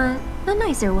want a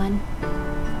nicer one.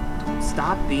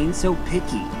 Stop being so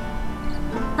picky.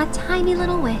 A tiny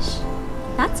little wish.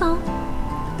 That's all.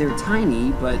 They're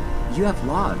tiny, but you have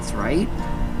lots, right?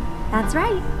 That's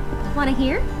right. Wanna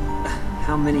hear?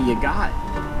 How many you got?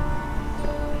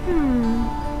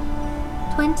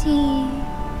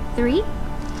 23?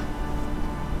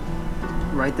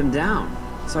 Write them down,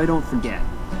 so I don't forget.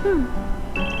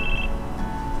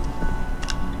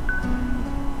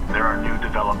 There are new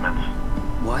developments.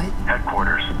 What?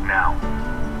 Headquarters, now.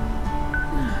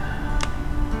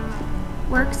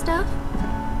 Work stuff?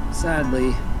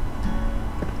 Sadly.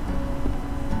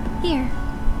 Here.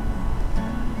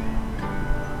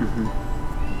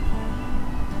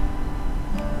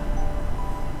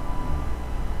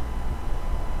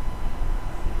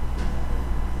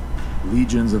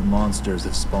 Legions of monsters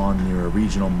have spawned near a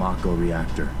regional Mako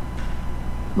reactor.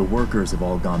 The workers have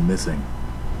all gone missing.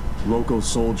 Local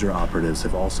soldier operatives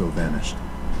have also vanished.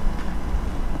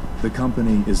 The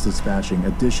company is dispatching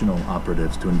additional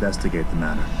operatives to investigate the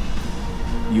matter.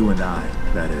 You and I,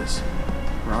 that is.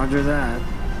 Roger that.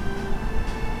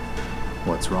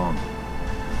 What's wrong?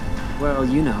 Well,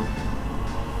 you know.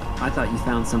 I thought you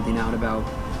found something out about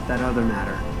that other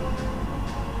matter.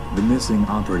 The missing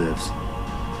operatives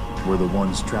were the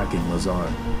ones tracking Lazar.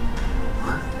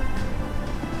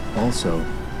 Also,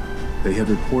 they had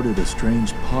reported a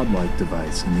strange pod-like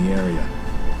device in the area.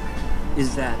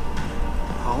 Is that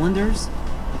Hollanders?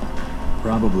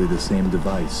 Probably the same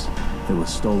device, It was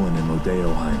stolen in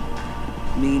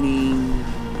Modeoheim. Meaning...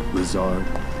 Lizard,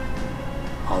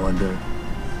 Hollander.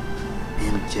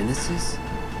 And Genesis?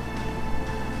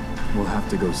 We'll have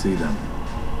to go see them.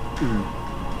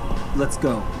 Let's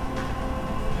go.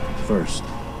 First,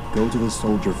 go to the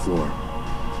soldier floor.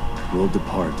 We'll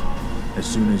depart as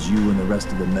soon as you and the rest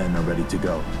of the men are ready to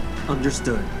go.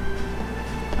 Understood.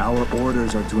 Our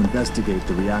orders are to investigate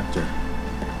the reactor.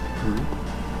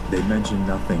 They mention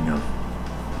nothing of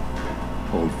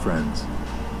old friends.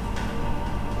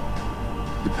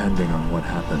 Depending on what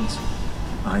happens,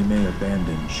 I may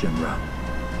abandon Shinra.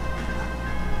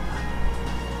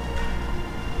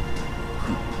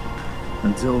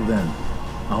 Until then,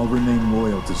 I'll remain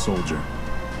loyal to Soldier.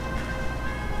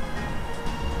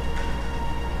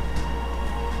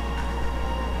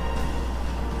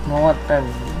 What the...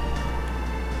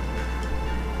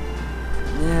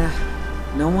 Yeah,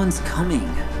 no one's coming.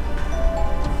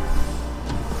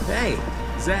 Hey,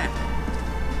 Zack.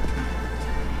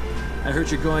 I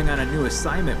heard you're going on a new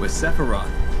assignment with Sephiroth.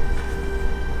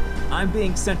 I'm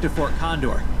being sent to Fort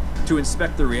Condor to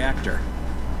inspect the reactor.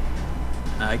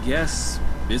 I guess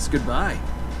it's goodbye.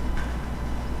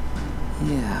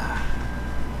 Yeah.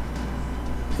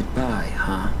 Goodbye,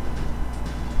 huh?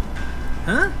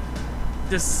 Huh?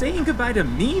 Does saying goodbye to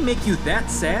me make you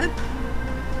that sad?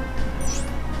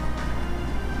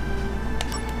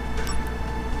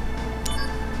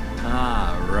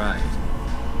 Ah, right.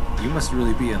 You must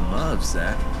really be in love,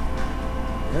 Zack.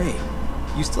 Hey,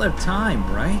 you still have time,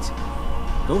 right?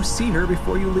 Go see her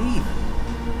before you leave.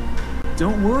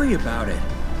 Don't worry about it.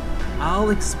 I'll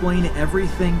explain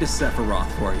everything to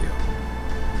Sephiroth for you.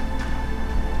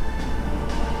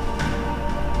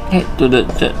 Head to the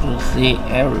church to see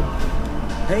Aerith.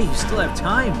 Hey, you still have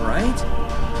time,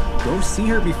 right? Go see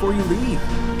her before you leave.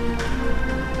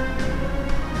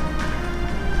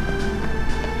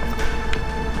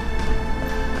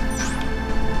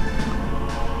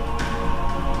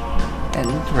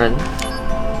 Entrance.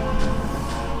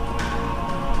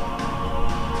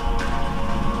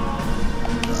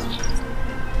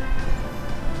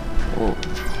 Oh,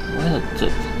 where's the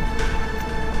church?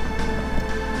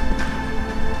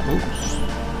 Oops.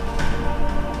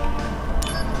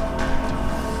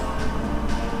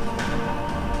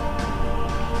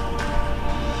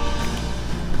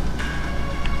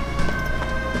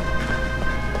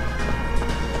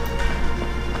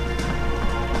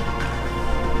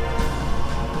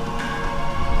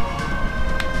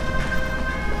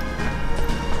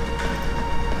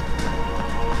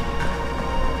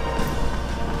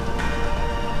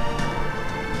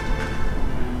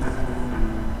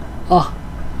 Oh,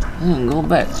 I didn't go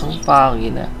back so far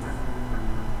again.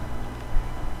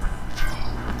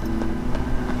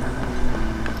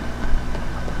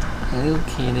 Are you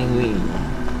kidding me?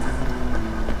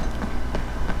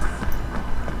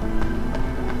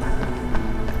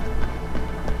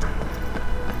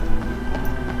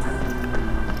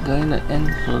 Going to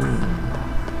end soon.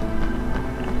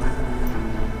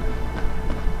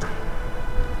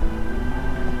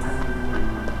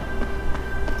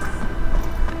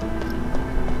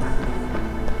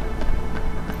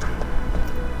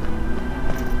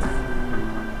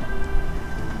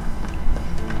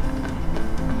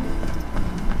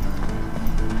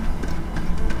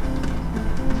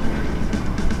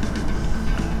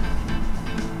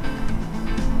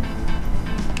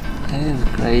 That is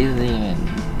crazy, man.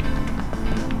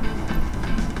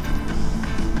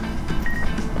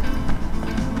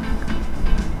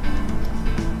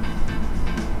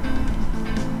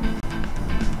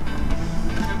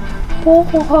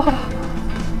 Oh.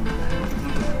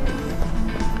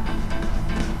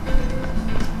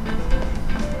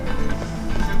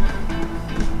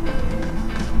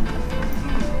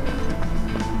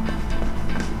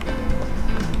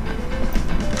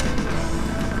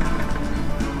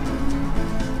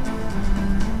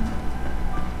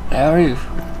 Aerith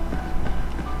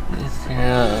is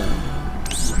here.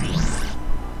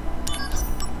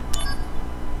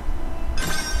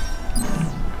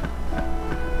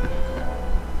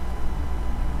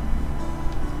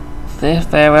 Say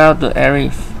farewell to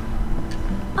Aerith.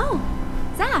 Oh,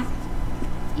 Zack.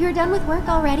 You're done with work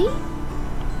already?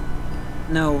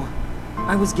 No,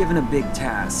 I was given a big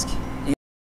task.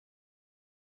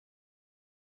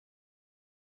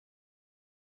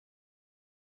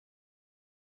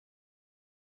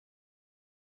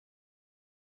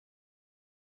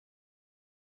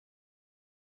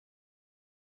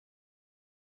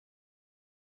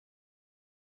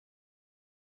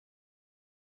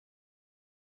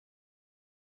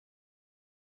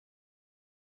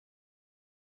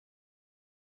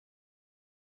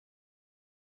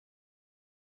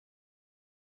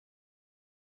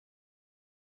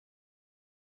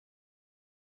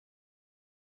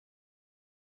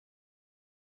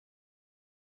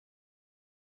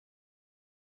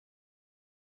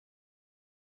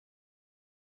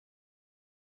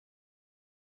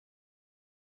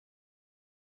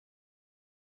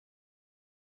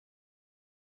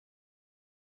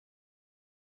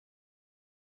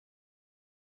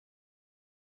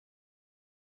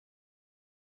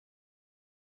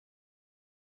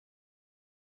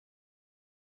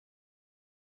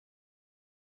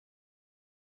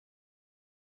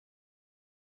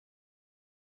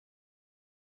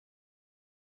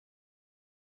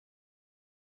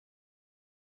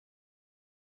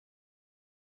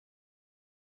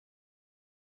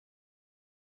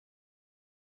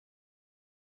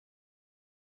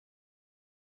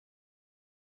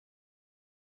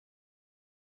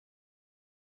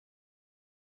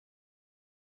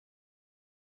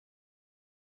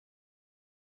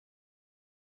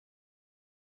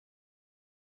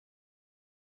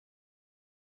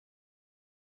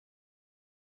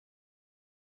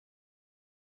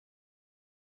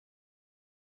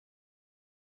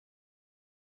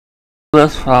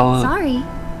 First flower. Sorry,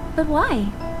 but why?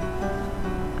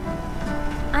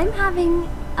 I'm having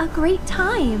a great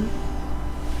time.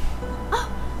 Oh,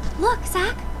 look,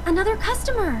 Zach, another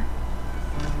customer.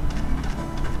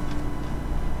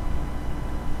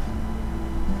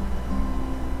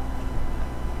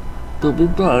 Do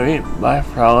people already buy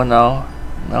flower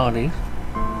nowadays?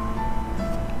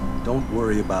 Don't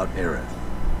worry about Aerith.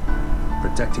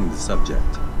 Protecting the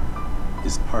subject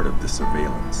is part of the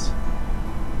surveillance.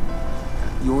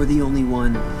 You're the only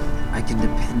one I can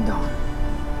depend on.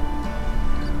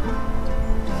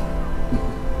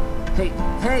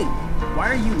 Hey, why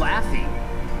are you laughing?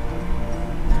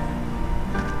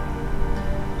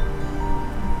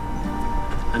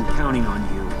 I'm counting on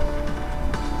you.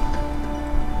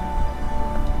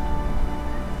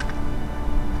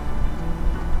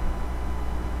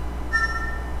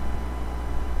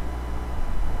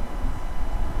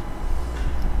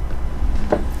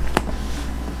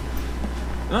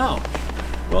 Oh,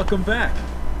 welcome back.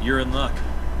 You're in luck.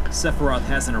 Sephiroth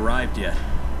hasn't arrived yet.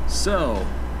 So,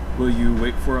 will you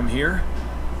wait for him here?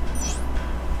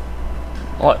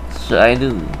 What should I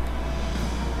do?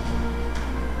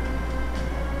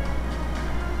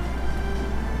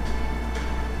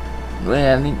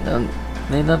 Wait, I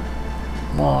need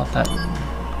more time.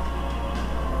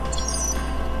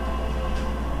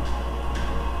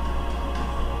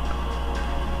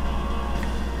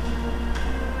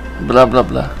 Blah blah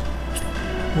blah.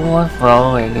 What's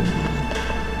wrong with it?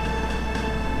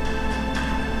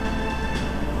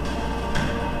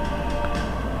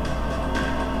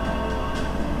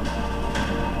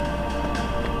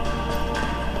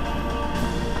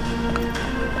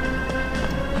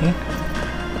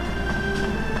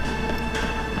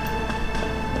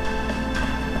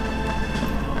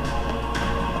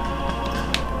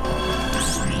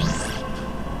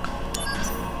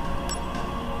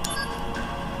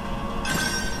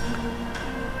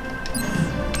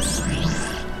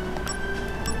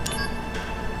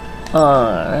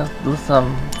 Let's do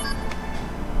some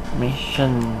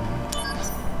mission.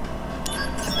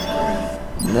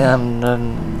 Then I'm done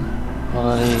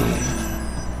already.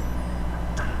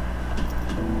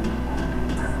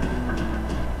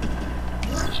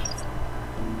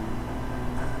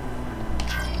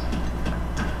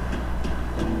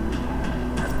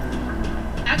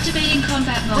 Activating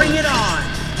combat mode. Bring it on!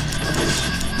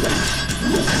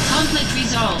 Conflict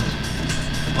resolved.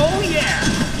 Oh yeah!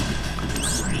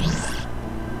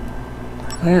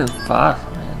 This is fast,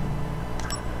 man.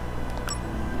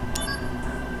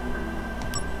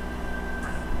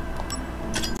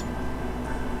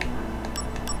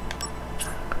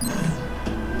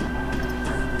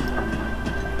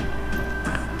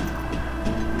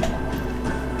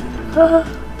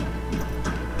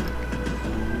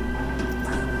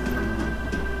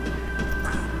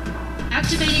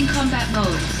 Activating combat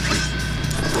mode.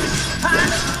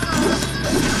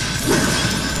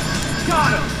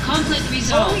 Got him! Conflict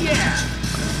resolved. Oh yeah!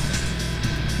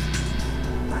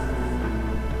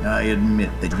 I admit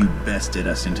that you bested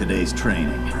us in today's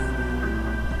training.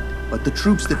 But the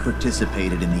troops that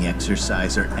participated in the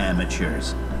exercise are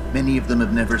amateurs. Many of them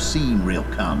have never seen real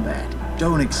combat.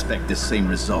 Don't expect the same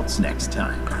results next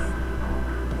time.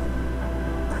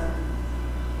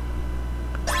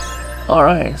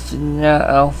 Alright, Signal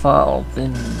Alpha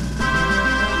open.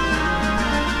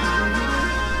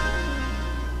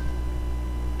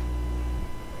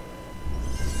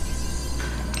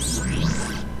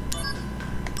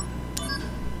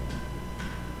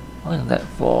 What is that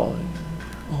for?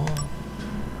 Oh,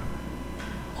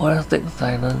 let's take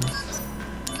silence.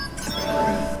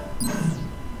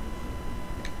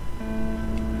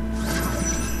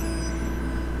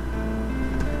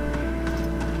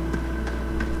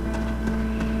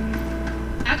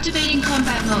 Activating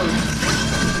combat mode.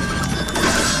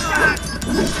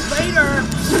 Later!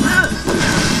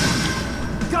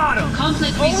 Got him!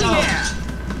 Conflict Oh resolved. yeah!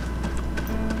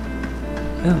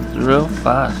 It's real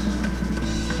fast.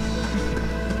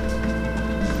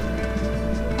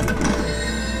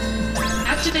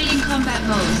 Activating combat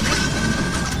mode.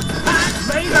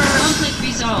 Later! Conflict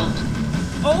resolved.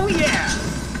 Oh yeah!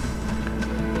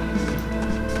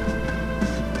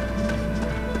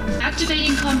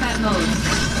 Activating combat mode.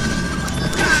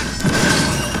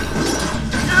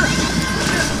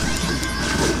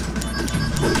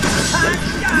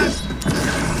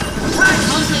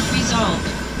 Conflict resolved.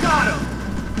 Got him!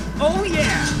 Oh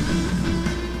yeah!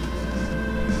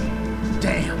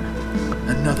 Damn.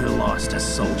 Another loss to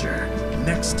Soldier.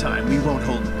 Next time we won't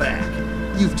hold back.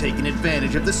 You've taken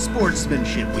advantage of the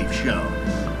sportsmanship we've shown.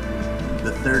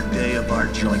 The third day of our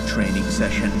joint training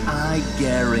session, I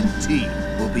guarantee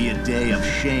will be a day of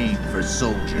shame for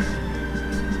Soldier.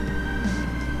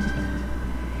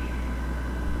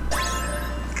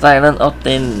 Silent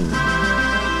Opt-in.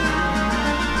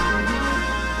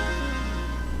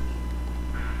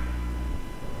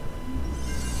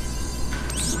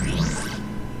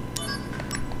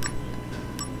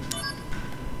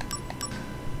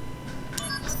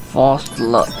 Force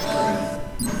lock.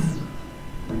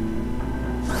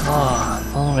 Oh,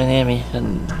 so many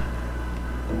missions.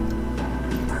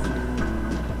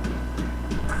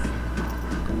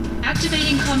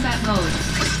 Activating combat mode.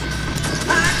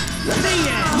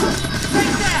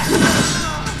 Take that!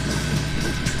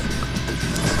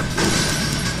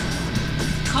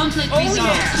 Conflict resolved.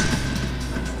 Yeah.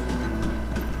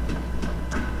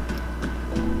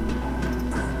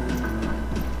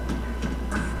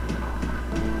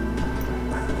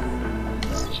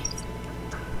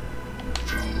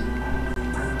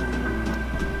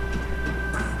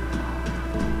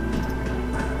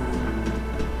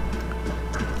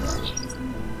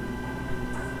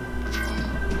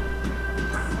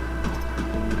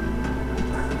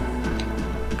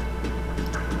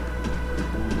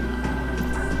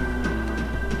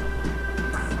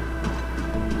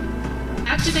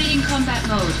 Activating combat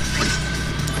mode.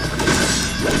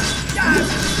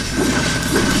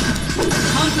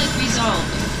 Conflict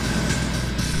resolved.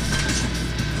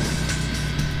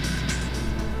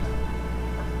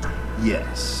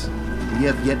 Yes, we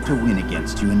have yet to win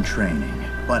against you in training,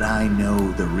 but I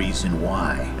know the reason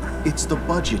why. It's the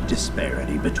budget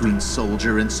disparity between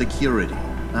Soldier and Security.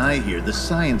 I hear the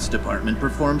Science Department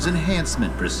performs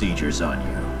enhancement procedures on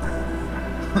you.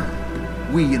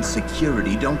 We in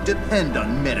Security don't depend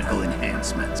on medical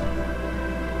enhancement.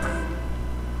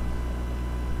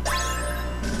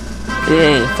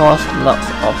 Okay, Force locks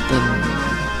Opt-in.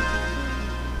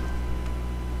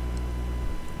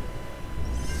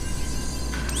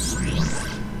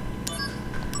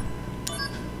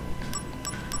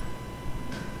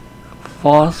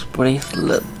 Force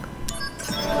bracelet.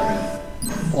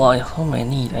 Why so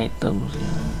many items here?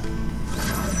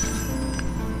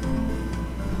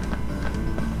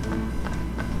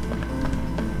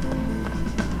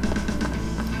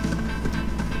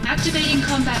 Activating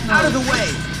combat mode. Out of the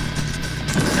way!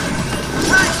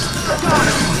 Got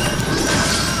him!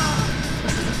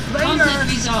 Conflict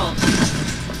resolved.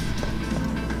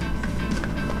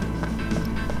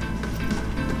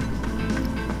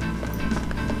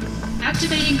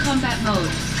 Activating combat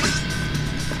mode.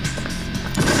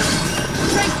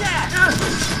 Take that!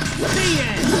 The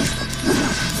end!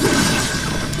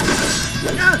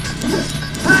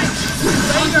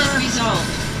 Conflict resolved.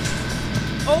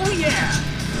 Oh yeah!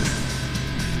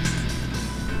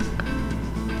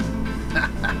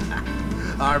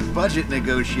 Our budget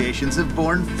negotiations have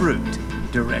borne fruit.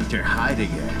 Director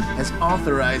Heidegger has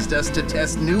authorized us to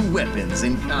test new weapons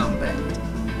in combat.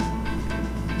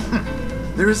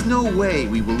 There is no way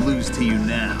we will lose to you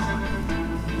now.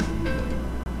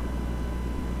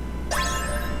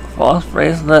 Force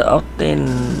bracelet Opt-in.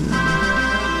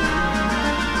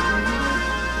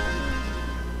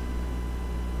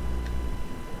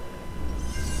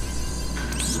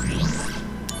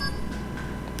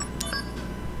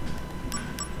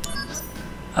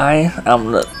 Ice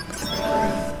Amulet.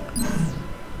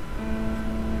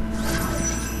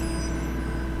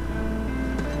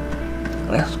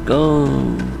 Let's go.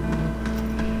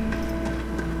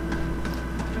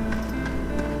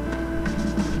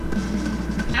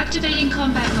 Activating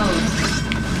combat mode.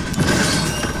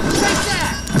 Take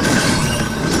that!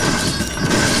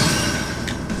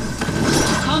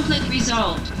 Conflict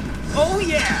resolved. Oh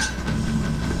yeah!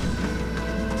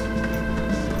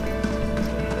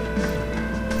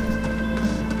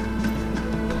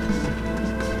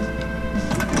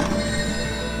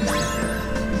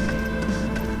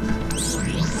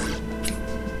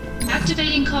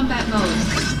 Activating combat mode.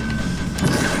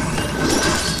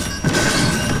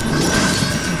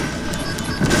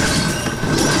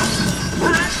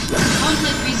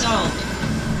 Conflict resolved.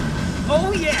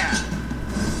 Oh yeah!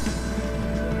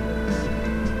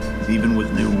 Even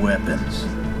with new weapons,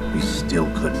 we still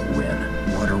couldn't win.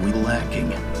 What are we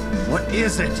lacking? What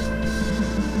is it?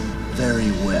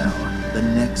 Very well. The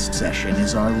next session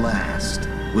is our last.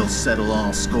 We'll settle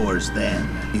all scores then.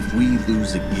 If we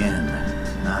lose again,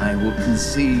 I will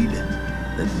concede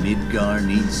that Midgar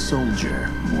needs Soldier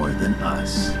more than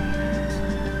us.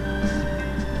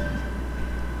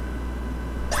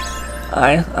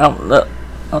 Ice Amulet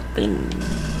Opt-in.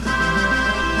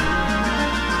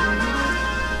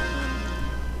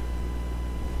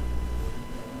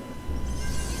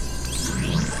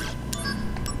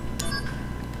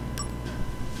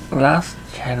 Last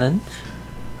challenge.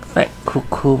 Fat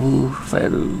cuckoo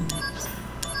feather.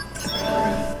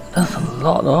 That's a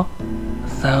lot, though.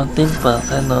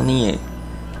 17% only.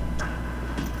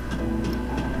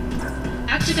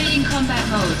 Activating combat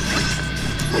mode.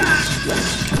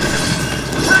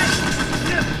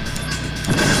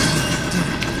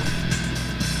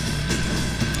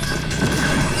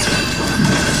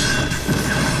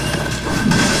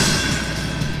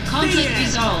 Conflict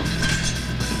resolved.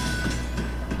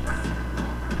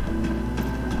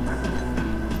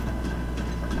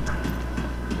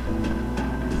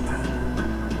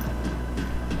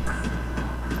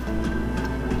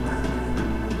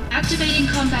 Activating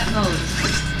combat mode.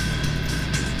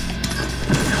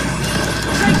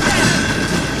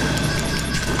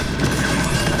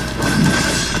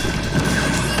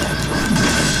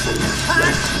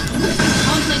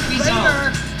 Conflict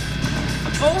resolved.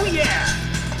 Oh yeah!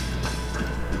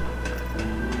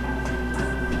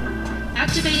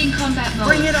 Activating combat mode.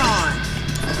 Bring it on!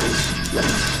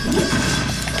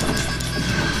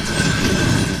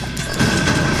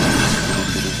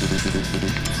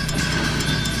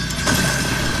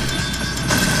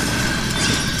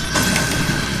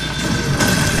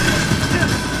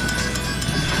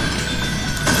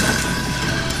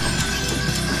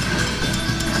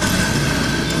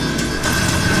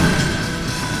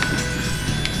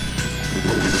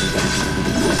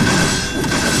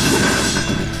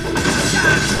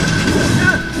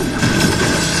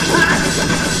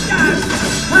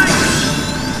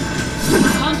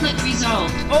 Conflict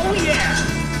resolved. Oh yeah!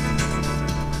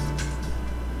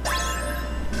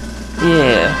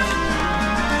 Yeah.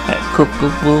 Fat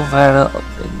cuckoo feather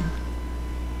open.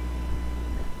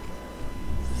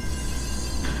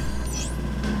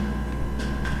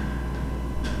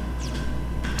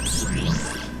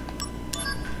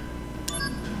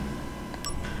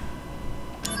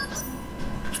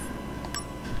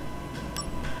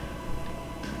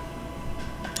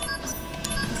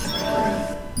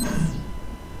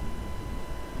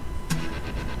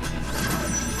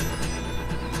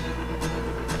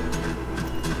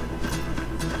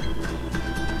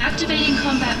 Activating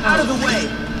combat mode. Out of the way!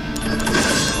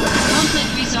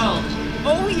 Conflict resolved.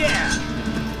 Oh yeah!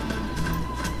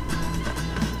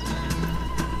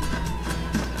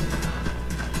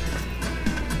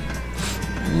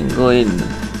 Go in.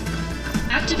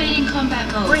 Activating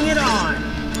combat mode. Bring it on!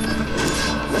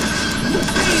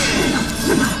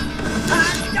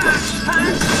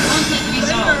 Conflict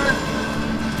resolved.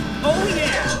 Oh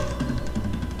yeah!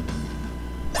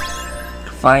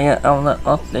 Fire on the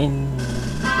open.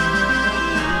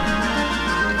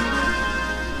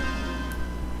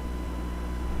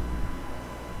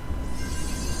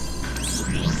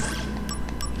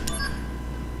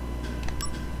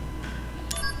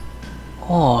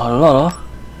 Oh, a lot, huh?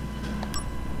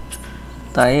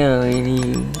 Tired already.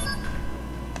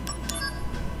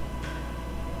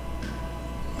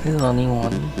 This is only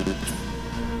one.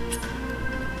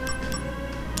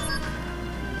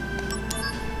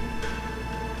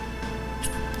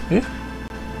 Eh?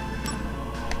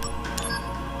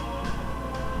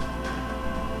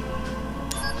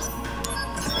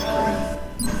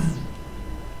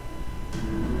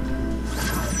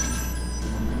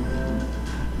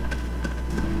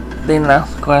 Then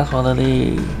last quest for the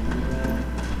day.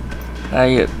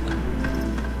 Aerith.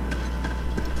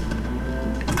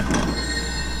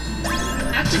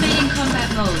 Activating combat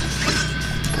mode.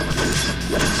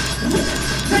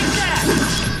 Take that!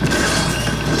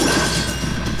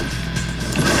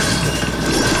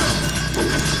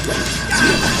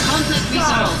 Conflict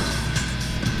resolved.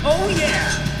 Oh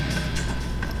yeah!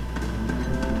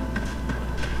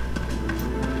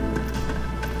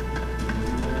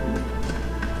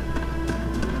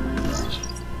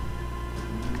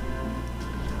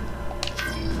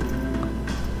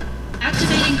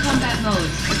 Activating combat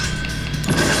mode.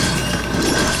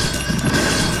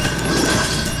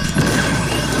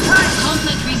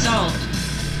 Conflict resolved.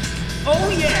 Oh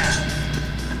yeah!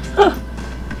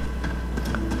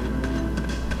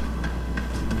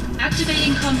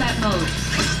 Activating combat mode.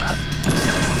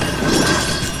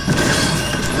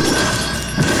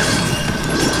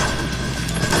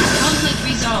 Conflict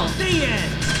resolved. The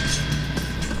end!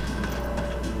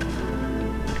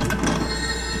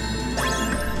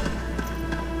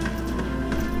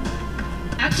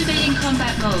 Activating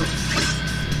combat mode.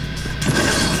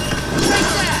 Take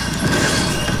that!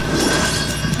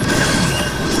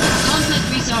 Conflict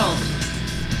resolved.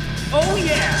 Oh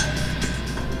yeah!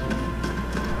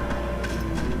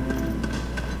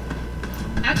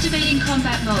 Activating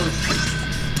combat mode.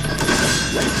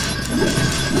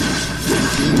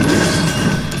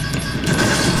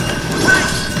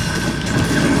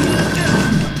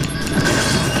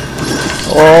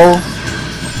 Oh.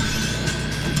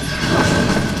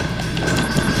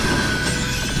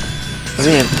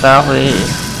 Read that way.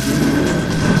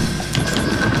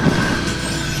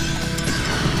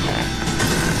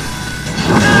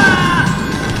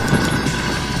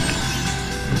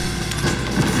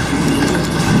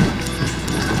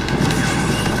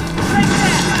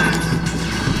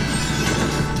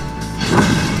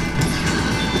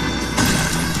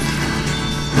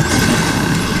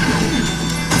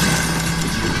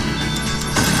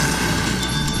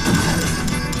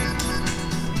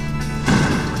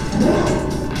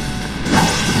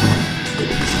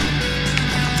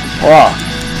 Wow.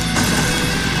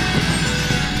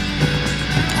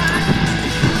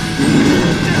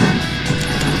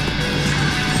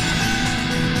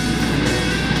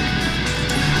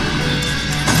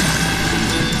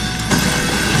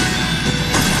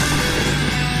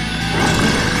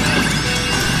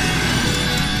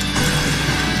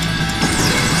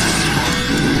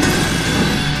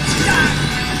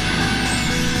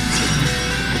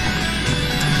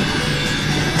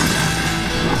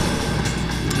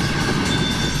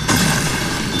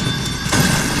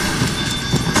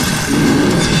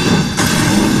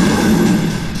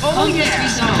 Conflict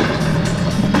resolved.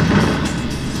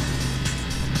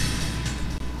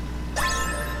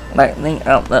 Lightning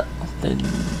out the thing.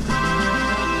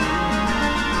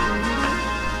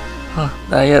 Huh,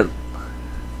 not yet.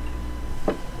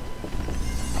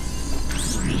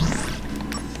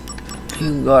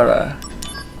 You gotta.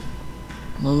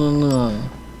 No.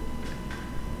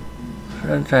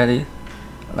 Let's try this.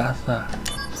 Last one.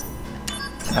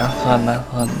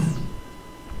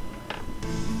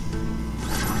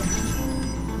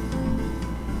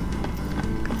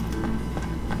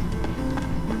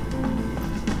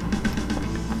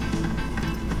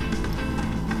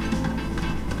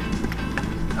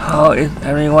 How is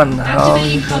everyone? How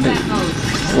is it?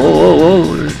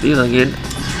 Whoa, this again.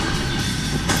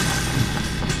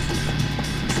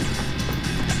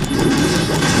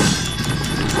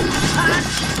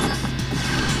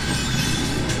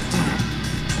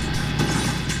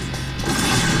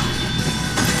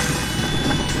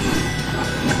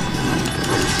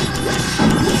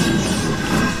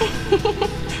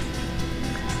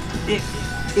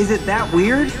 Is it that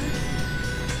weird?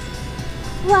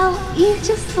 Well, you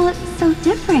just look so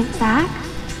different, Zach.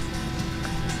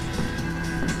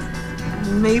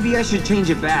 Maybe I should change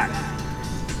it back.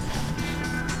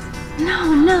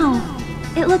 No.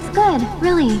 It looks good,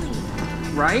 really.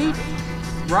 Right?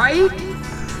 Right?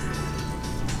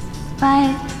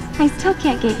 But I still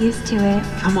can't get used to it.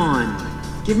 Come on.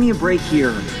 Give me a break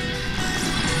here.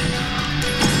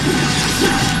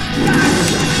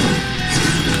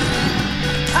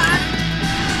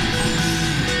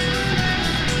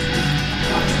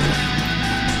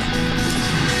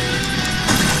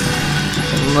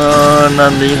 No,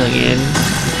 not this again.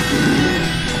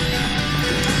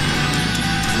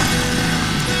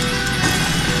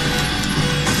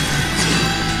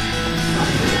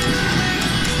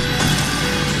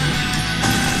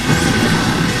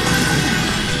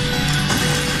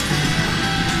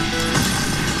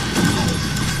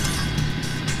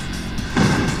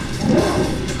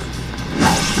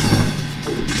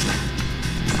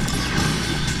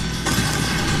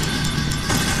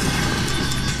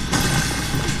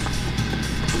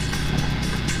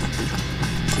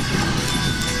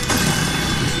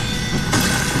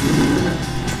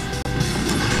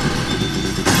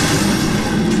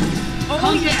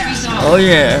 Oh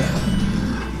yeah.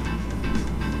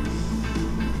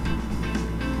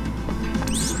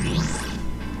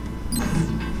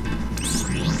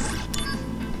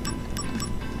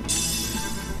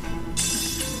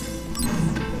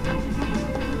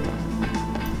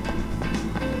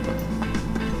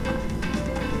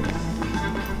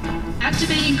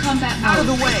 Activating combat mode. Out of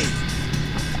the way.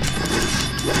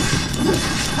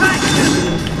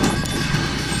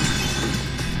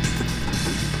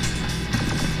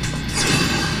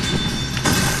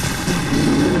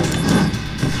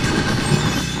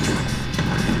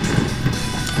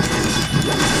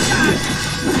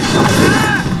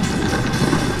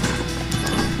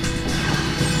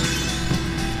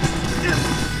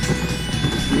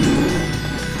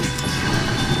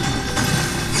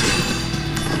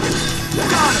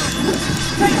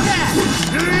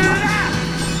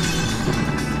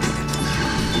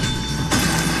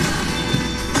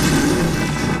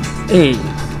 Hey.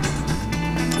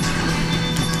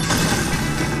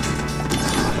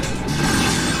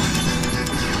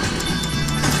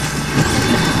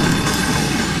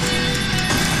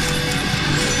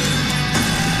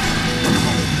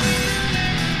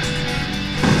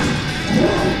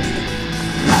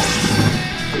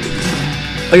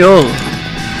 Ayo.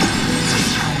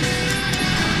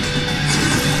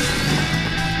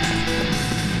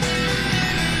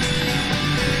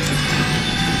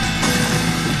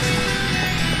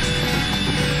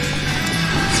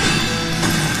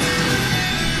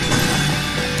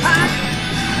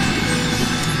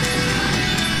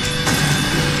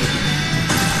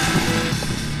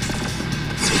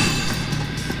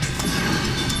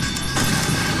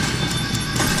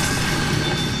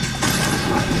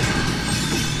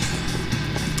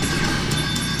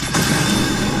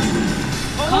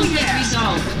 Conflict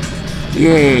resolved. เ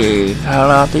ย่คา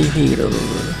ราตีพีเลย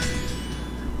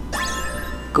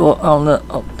ก็เอาเนอะ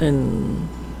ออกเต้น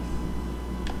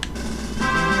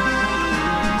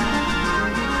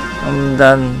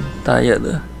ดันตายเยอะเล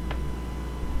ย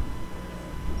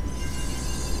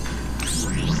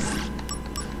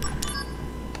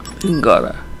ถึงก่อนอ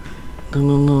ะถึง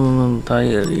นู่นตาย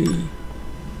เยอะดิ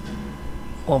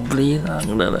ออกบลีสัง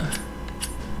เลย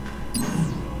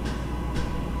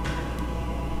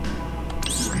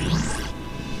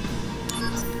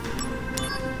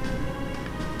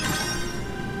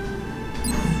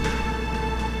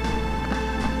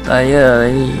Tại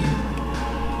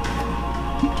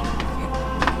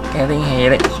getting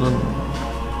headache soon.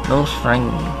 No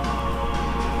strength.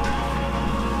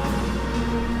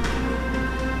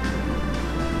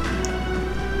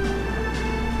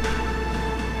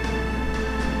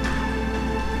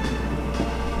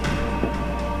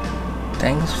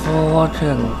 Thanks for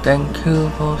watching. Thank you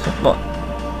for support.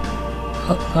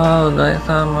 How do I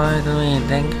sound right to me?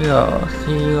 Thank you all.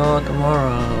 See you all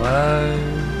tomorrow.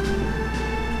 Bye.